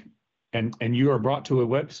link, and you are brought to a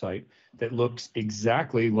website that looks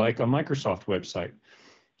exactly like a Microsoft website.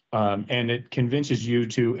 And it convinces you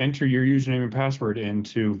to enter your username and password and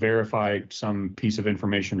to verify some piece of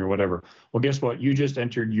information or whatever. Well, guess what? You just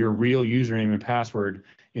entered your real username and password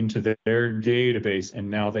into their database, and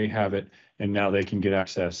now they have it, and now they can get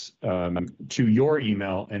access to your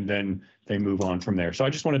email, and then they move on from there. So I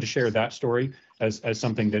just wanted to share that story as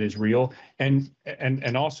something that is real. And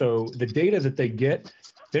also the data that they get,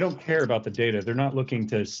 they don't care about the data. They're not looking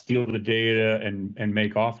to steal the data and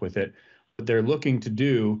make off with it. What they're looking to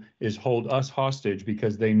do is hold us hostage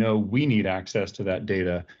because they know we need access to that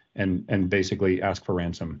data and basically ask for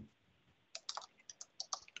ransom.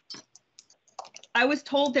 I was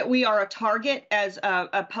told that we are a target as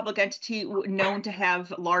a public entity known to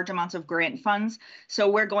have large amounts of grant funds. So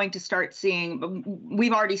we're going to start seeing,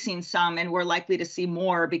 we've already seen some, and we're likely to see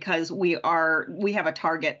more because we have a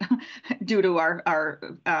target due to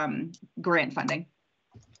our grant funding.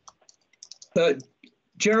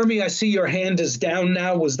 Jeremy, I see your hand is down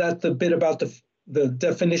now. Was that the bit about the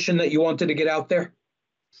definition that you wanted to get out there?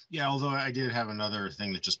 Yeah, although I did have another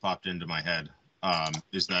thing that just popped into my head,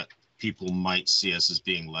 is that people might see us as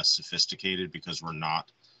being less sophisticated because we're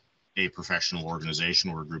not a professional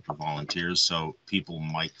organization. We're a group of volunteers, so people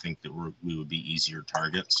might think that we would be easier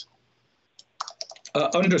targets.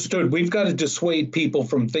 Understood. We've got to dissuade people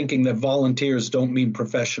from thinking that volunteers don't mean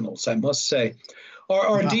professionals, I must say.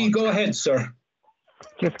 RD, go ahead, sir.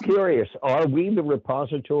 Just curious, are we the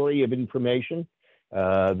repository of information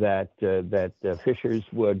that fishers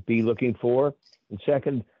would be looking for? And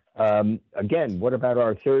second, again, what about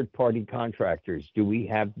our third-party contractors? Do we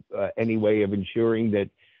have any way of ensuring that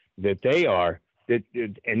that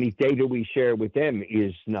any data we share with them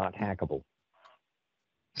is not hackable?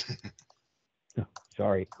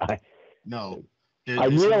 Sorry, I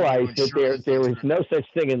realize that there is no such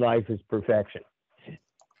thing in life as perfection.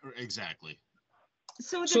 Exactly.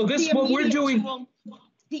 So this what we're doing.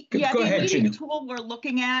 The immediate tool we're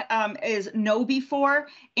looking at is KnowBe4,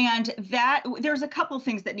 and that there's a couple of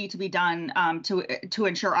things that need to be done to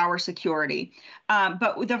ensure our security.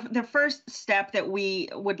 But the first step that we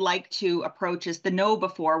would like to approach is the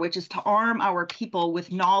KnowBe4, which is to arm our people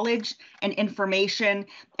with knowledge and information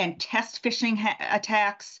and test phishing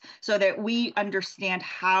attacks so that we understand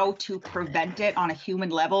how to prevent it on a human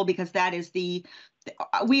level, because that is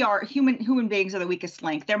human beings are the weakest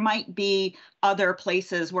link. There might be other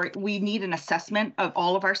places where we need an assessment of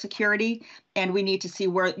all of our security, and we need to see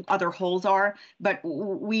where other holes are, but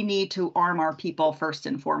we need to arm our people first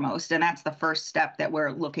and foremost. And that's the first step that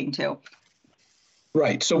we're looking to.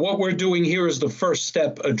 Right. So what we're doing here is the first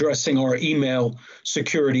step addressing our email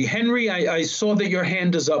security. Henry, I saw that your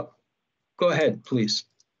hand is up. Go ahead, please.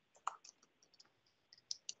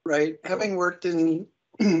 Right. Having worked in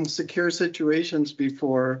secure situations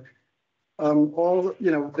before, all,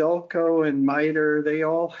 Velco and MITRE, they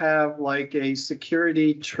all have like a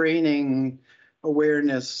security training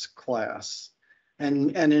awareness class.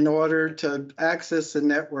 And in order to access the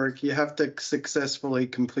network, you have to successfully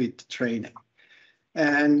complete the training.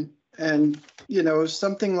 And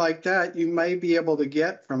something like that you might be able to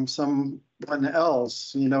get from someone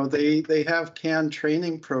else. They have canned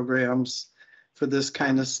training programs for this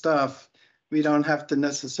kind of stuff. We don't have to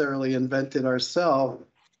necessarily invent it ourselves.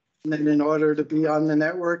 And then in order to be on the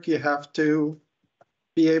network, you have to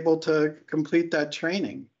be able to complete that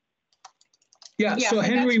training. Yeah, so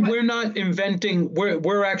Henry, we're not inventing,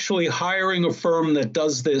 we're actually hiring a firm that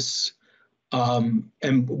does this, and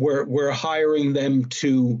we're hiring them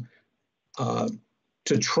to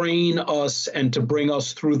train us and to bring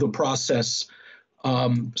us through the process.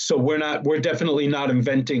 So we're definitely not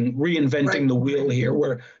reinventing the wheel here.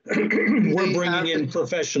 We're bringing in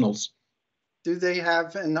professionals. Do they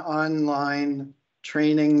have an online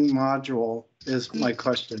training module is my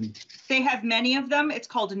question. They have many of them. It's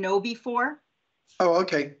called Know Before. Oh,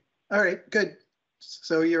 okay. All right, good.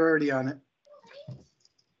 So you're already on it.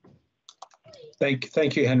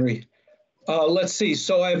 Thank you, Henry. Let's see.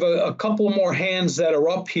 So I have a couple more hands that are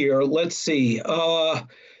up here. Let's see.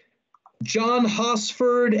 John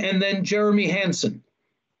Hosford and then Jeremy Hansen.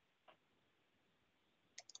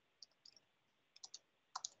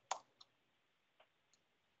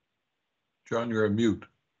 John, you're on mute.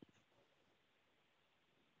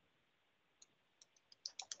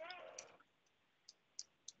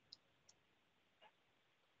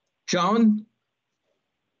 John?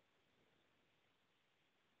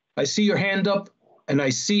 I see your hand up and I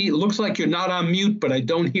see, it looks like you're not on mute, but I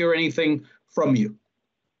don't hear anything from you.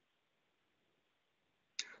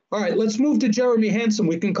 All right, let's move to Jeremy Hansen.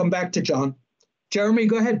 We can come back to John. Jeremy,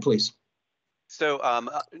 go ahead, please. So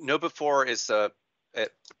Know Before is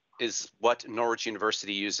what Norwich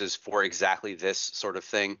University uses for exactly this sort of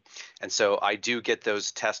thing. And so I do get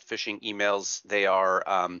those test phishing emails. They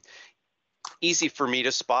are easy for me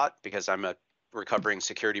to spot because I'm a recovering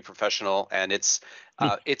security professional, and it's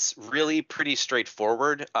really pretty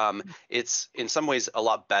straightforward. It's in some ways a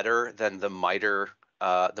lot better than the MITRE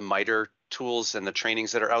tools and the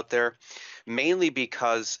trainings that are out there, mainly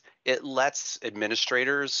because it lets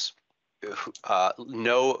administrators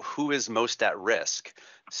know who is most at risk.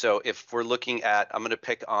 So if we're looking at, I'm going to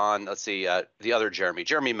pick on, let's see, the other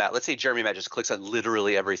Jeremy Matt. Let's say Jeremy Matt just clicks on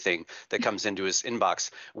literally everything that comes into his inbox.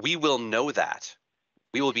 We will know that.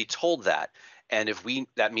 We will be told that. And if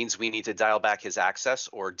that means we need to dial back his access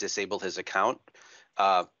or disable his account.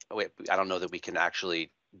 Wait, I don't know that we can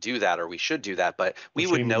actually do that, or we should do that, but we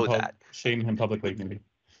would know that. Shame him publicly, maybe.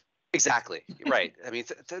 Exactly, right. I mean,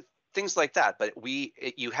 things like that. But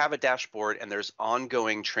you have a dashboard, and there's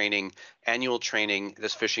ongoing training, annual training,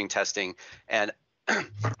 this phishing testing, and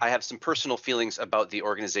I have some personal feelings about the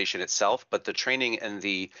organization itself, but the training and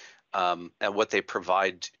and what they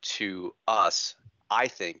provide to us, I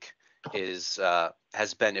think, has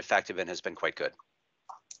been effective and has been quite good.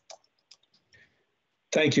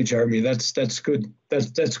 Thank you, Jeremy. That's good.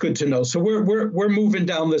 That's good to know. So we're moving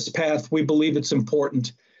down this path. We believe it's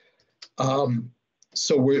important.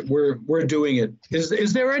 So we're doing it.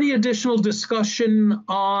 Is there any additional discussion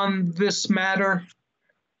on this matter?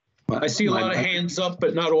 I see a lot of hands up,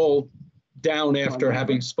 but not all down after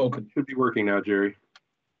having spoken. Should be working now, Jerry.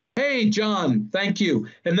 Hey, John, thank you.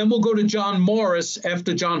 And then we'll go to John Morris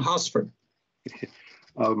after John Hosford.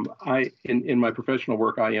 In my professional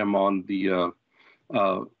work, I am on the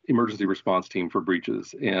emergency response team for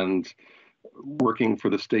breaches, and working for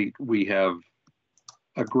the state, we have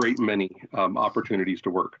a great many opportunities to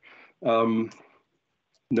work.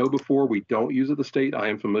 Know Before, we don't use at the state. I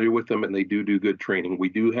am familiar with them, and they do good training. We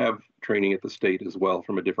do have training at the state as well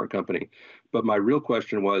from a different company. But my real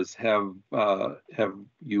question was, have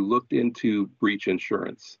you looked into breach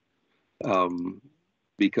insurance?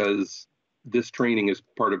 Because this training is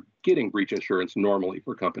part of getting breach insurance normally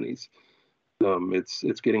for companies.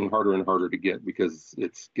 It's getting harder and harder to get because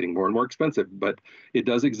it's getting more and more expensive, but it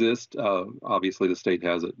does exist. Obviously the state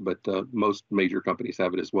has it, but most major companies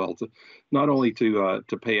have it as well, to not only to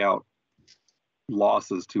pay out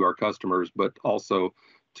losses to our customers, but also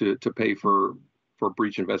to pay for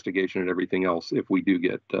breach investigation and everything else if we do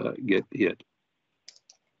get hit.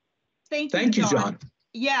 Thank you, John.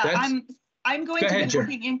 Yeah, I'm going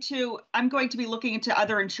to be looking into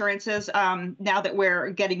other insurances now that we're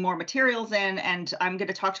getting more materials in, and I'm going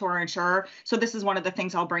to talk to our insurer. So this is one of the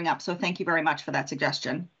things I'll bring up. So thank you very much for that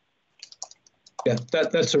suggestion. Yeah,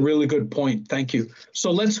 that's a really good point. Thank you. So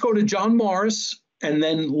let's go to John Morris and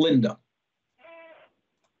then Linda.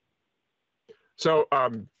 So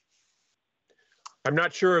I'm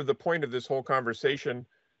not sure of the point of this whole conversation,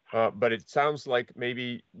 but it sounds like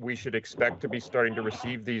maybe we should expect to be starting to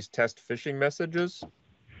receive these test phishing messages.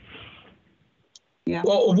 Yeah.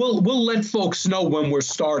 Well, we'll let folks know when we're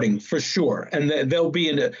starting for sure, and there'll be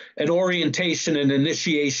an orientation and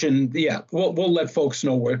initiation. Yeah, we'll let folks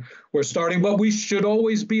know we're starting, but we should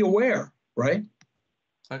always be aware, right?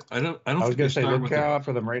 I don't I was think going they to say, start look with the, out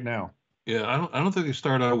for them right now. yeah, I don't think they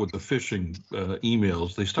start out with the phishing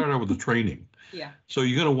emails. They start out with the training. Yeah. So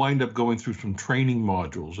you're going to wind up going through some training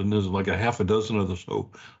modules, and there's like a half a dozen of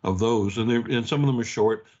those, and some of them are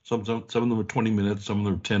short. Some of them are 20 minutes. Some of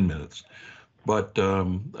them are 10 minutes. But I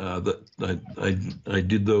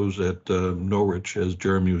did those at Norwich, as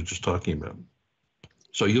Jeremy was just talking about.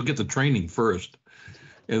 So you'll get the training first,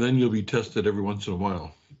 and then you'll be tested every once in a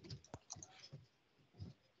while.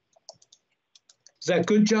 Is that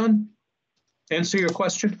good, John? Answer your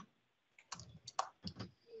question?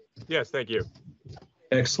 Yes, thank you.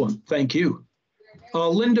 Excellent. Thank you.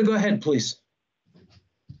 Linda, go ahead, please.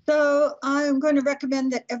 So I'm going to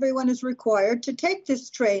recommend that everyone is required to take this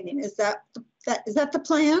training. Is that the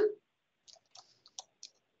plan?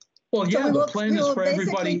 Well, yeah, the plan is for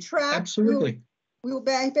everybody. Absolutely. We will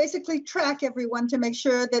basically track everyone to make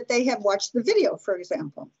sure that they have watched the video, for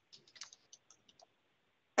example.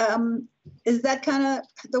 Is that kind of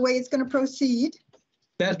the way it's going to proceed?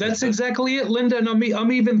 That's exactly it, Linda. And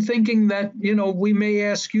I'm even thinking that, we may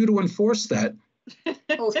ask you to enforce that.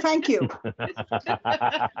 Oh, thank you.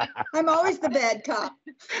 I'm always the bad cop.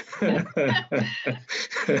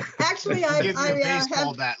 Actually,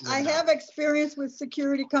 I have experience with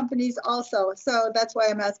security companies also, so that's why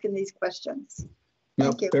I'm asking these questions.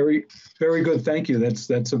 Thank you. Very, very good. Thank you.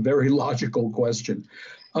 That's a very logical question.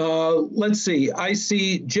 Let's see. I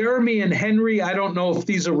see Jeremy and Henry. I don't know if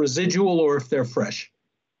these are residual or if they're fresh.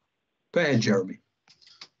 Go ahead, Jeremy.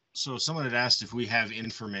 So someone had asked if we have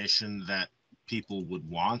information that people would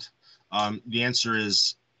want. The answer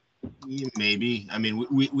is maybe. I mean,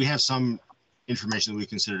 we have some information that we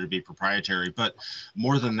consider to be proprietary, but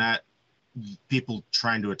more than that, people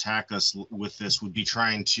trying to attack us with this would be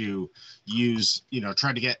trying to use,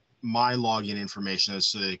 trying to get my login information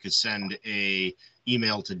so they could send a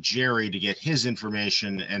email to Jerry to get his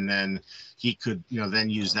information, and then he could, then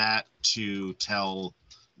use that to tell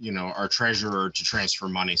our treasurer to transfer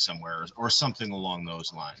money somewhere or something along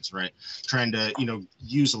those lines, right? Trying to,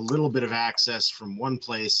 use a little bit of access from one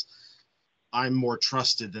place. I'm more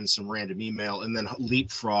trusted than some random email, and then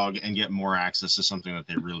leapfrog and get more access to something that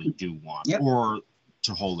they really do want, or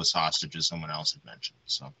to hold us hostage, as someone else had mentioned.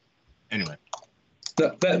 So anyway.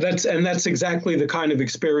 That's exactly the kind of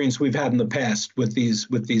experience we've had in the past with these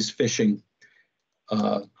phishing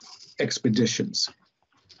expeditions.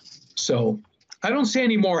 So I don't see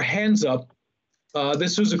any more hands up.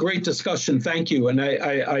 This was a great discussion. Thank you. And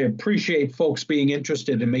I appreciate folks being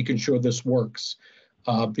interested in making sure this works,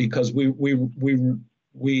 because we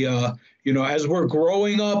as we're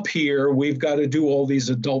growing up here, we've got to do all these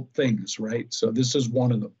adult things, right? So this is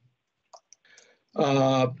one of them.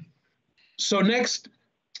 So next,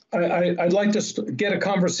 I'd like to get a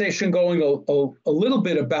conversation going a little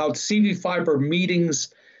bit about CV Fiber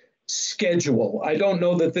meetings schedule. I don't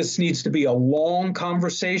know that this needs to be a long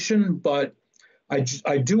conversation, but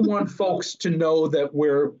I do want folks to know that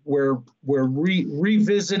we're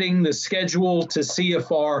revisiting the schedule to see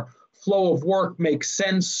if our flow of work makes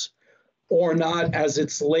sense or not as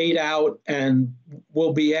it's laid out, and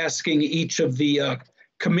we'll be asking each of the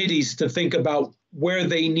committees to think about where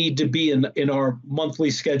they need to be in our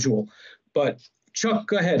monthly schedule. But Chuck,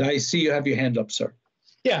 go ahead. I see you have your hand up, sir.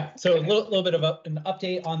 Yeah, so a little bit of an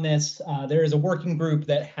update on this. There is a working group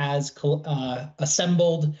that has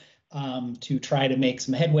assembled to try to make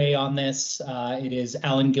some headway on this. It is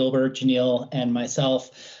Alan Gilbert, Janelle, and myself.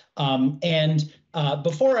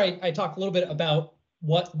 Before I talk a little bit about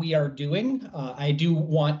what we are doing, I do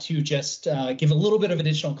want to just give a little bit of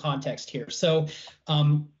additional context here. So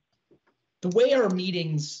the way our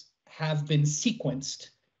meetings have been sequenced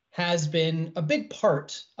has been a big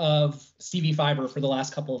part of CV Fiber for the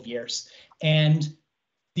last couple of years. And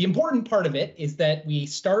the important part of it is that we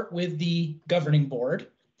start with the governing board.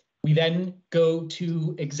 We then go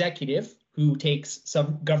to executive, who takes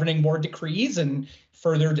some governing board decrees and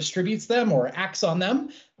further distributes them or acts on them.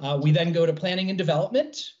 We then go to planning and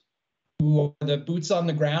development, who are the boots on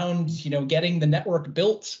the ground, getting the network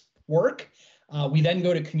built work. We then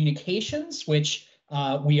go to communications, which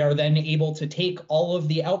we are then able to take all of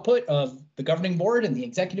the output of the governing board and the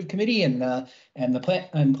executive committee and the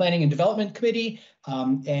planning and development committee,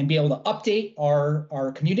 and be able to update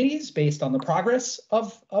our communities based on the progress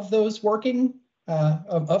of those working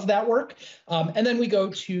of that work. And then we go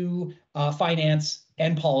to finance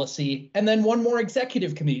and policy, and then one more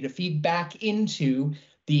executive committee to feed back into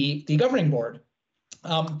the governing board.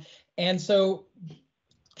 And so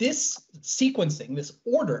this sequencing, this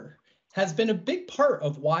order, has been a big part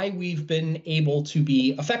of why we've been able to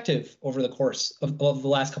be effective over the course of the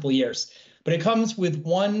last couple of years. But it comes with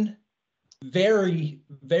one very,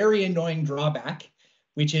 very annoying drawback,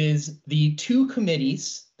 which is the two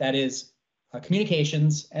committees, that is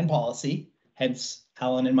communications and policy, hence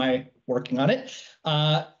Alan and I working on it,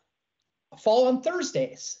 fall on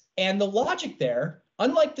Thursdays. And the logic there,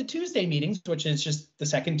 unlike the Tuesday meetings, which is just the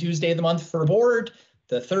second Tuesday of the month for board,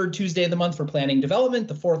 the third Tuesday of the month for planning development,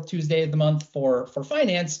 the fourth Tuesday of the month for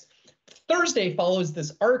finance, Thursday follows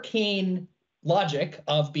this arcane logic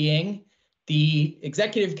of being the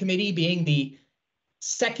executive committee being the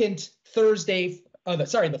second Thursday, the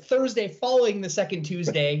Thursday following the second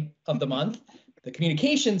Tuesday of the month, the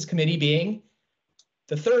communications committee being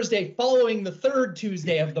the Thursday following the third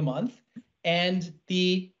Tuesday of the month, and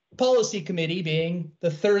the policy committee being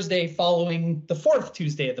the Thursday following the fourth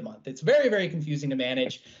Tuesday of the month. It's very, very confusing to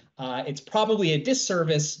manage. It's probably a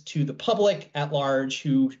disservice to the public at large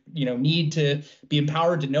who, need to be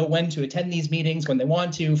empowered to know when to attend these meetings when they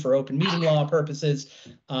want to for open meeting law purposes.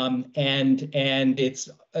 And it's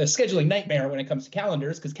a scheduling nightmare when it comes to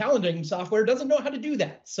calendars because calendaring software doesn't know how to do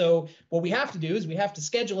that. So what we have to do is we have to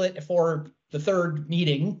schedule it for the third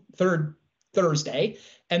Thursday,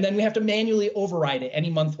 and then we have to manually override it any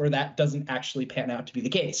month where that doesn't actually pan out to be the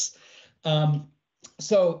case.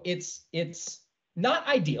 So it's not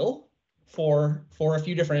ideal for a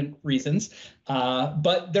few different reasons,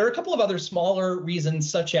 but there are a couple of other smaller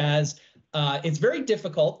reasons, such as it's very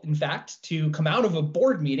difficult, in fact, to come out of a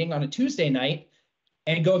board meeting on a Tuesday night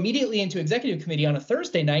and go immediately into executive committee on a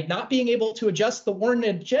Thursday night, not being able to adjust the warrant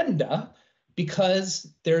agenda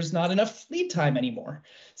because there's not enough lead time anymore.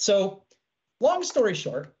 So long story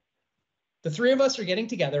short, the three of us are getting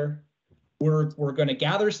together. We're going to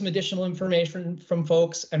gather some additional information from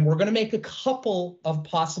folks, and we're going to make a couple of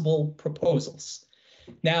possible proposals.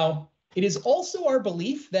 Now, it is also our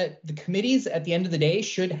belief that the committees at the end of the day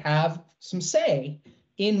should have some say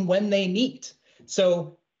in when they meet.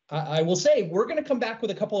 So I will say we're going to come back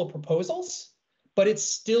with a couple of proposals, but it's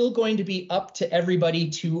still going to be up to everybody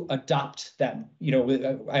to adopt them.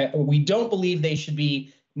 We don't believe they should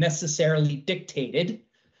be necessarily dictated,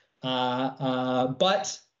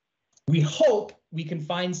 but we hope we can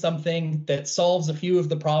find something that solves a few of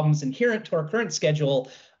the problems inherent to our current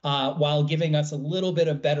schedule while giving us a little bit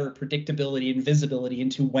of better predictability and visibility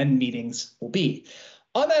into when meetings will be.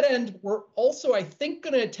 On that end, we're also, I think,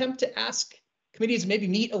 going to attempt to ask committees to maybe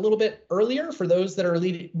meet a little bit earlier for those that are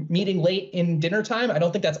meeting late in dinner time. I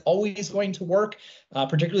don't think that's always going to work,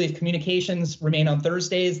 particularly if communications remain on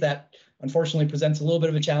Thursdays. That unfortunately presents a little bit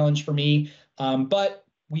of a challenge for me, but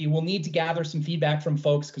we will need to gather some feedback from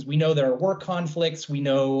folks because we know there are work conflicts. We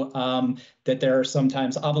know that there are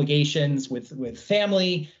sometimes obligations with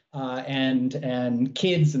family and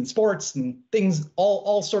kids and sports and things,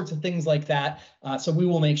 all sorts of things like that. So we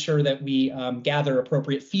will make sure that we gather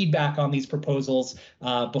appropriate feedback on these proposals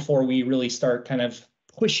before we really start kind of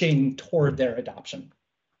pushing toward their adoption.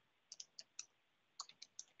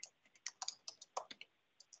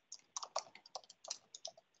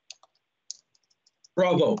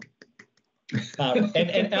 Bravo.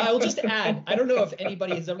 And I will just add, I don't know if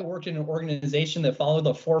anybody has ever worked in an organization that followed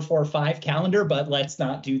the 4-4-5 calendar, but let's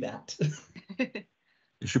not do that.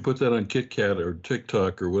 You should put that on KitKat or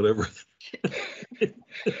TikTok or whatever.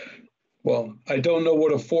 Well, I don't know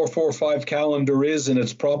what a 4-4-5 calendar is, and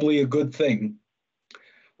it's probably a good thing.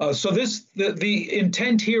 So the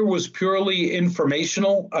intent here was purely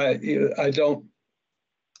informational. I don't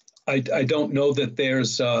know that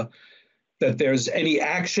there's any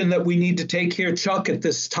action that we need to take here, Chuck, at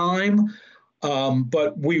this time.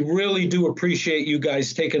 But we really do appreciate you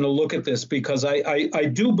guys taking a look at this because I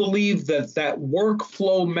do believe that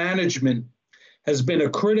workflow management has been a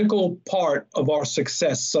critical part of our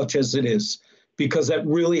success, such as it is, because that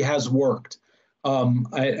really has worked.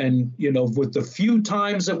 With the few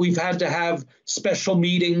times that we've had to have special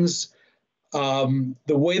meetings, the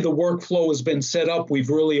way the workflow has been set up, we've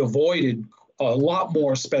really avoided a lot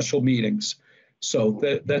more special meetings. So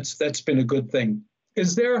that's been a good thing.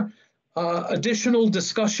 Is there additional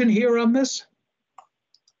discussion here on this?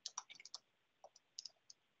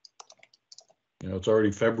 It's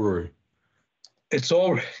already February. It's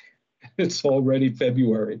already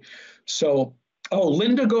February. So,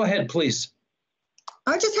 Linda, go ahead, please.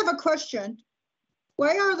 I just have a question.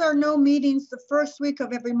 Why are there no meetings the first week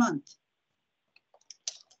of every month?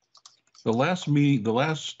 The last week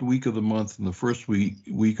of the month and the first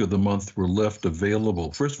week of the month were left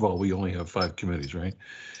available. First of all, we only have 5 committees, right?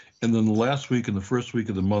 And then the last week and the first week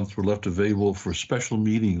of the month were left available for special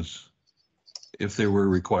meetings if they were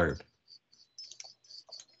required.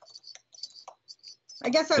 I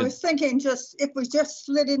guess I was thinking if we just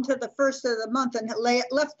slid into the first of the month and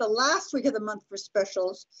left the last week of the month for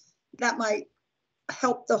specials, That might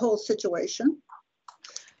help the whole situation.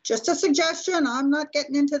 Just a suggestion. I'm not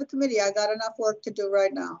getting into the committee. I got enough work to do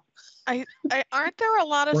right now. Aren't there a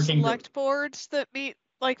lot of Working select boards that meet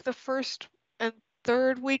like the first and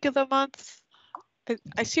third week of the month?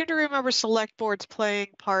 I seem to remember select boards playing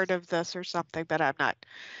part of this or something, but I'm not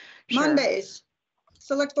sure. Mondays.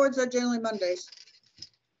 Select boards are generally Mondays.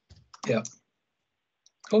 Yeah.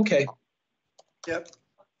 Okay. Yep.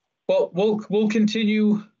 Well, we'll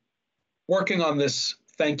continue working on this.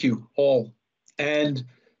 Thank you all. And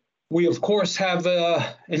we of course have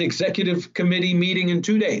an executive committee meeting in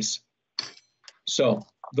 2 days. So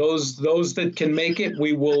those that can make it,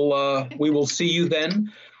 we will see you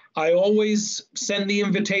then. I always send the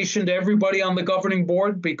invitation to everybody on the governing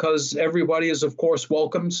board because everybody is of course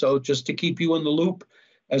welcome. So just to keep you in the loop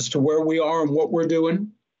as to where we are and what we're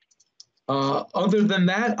doing. Other than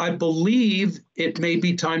that, I believe it may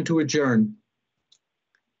be time to adjourn.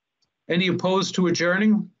 Any opposed to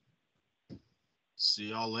adjourning? See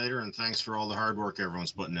y'all later, and thanks for all the hard work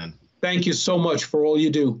everyone's putting in. Thank you so much for all you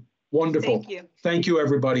do. Wonderful. Thank you. Thank you,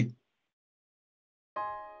 everybody.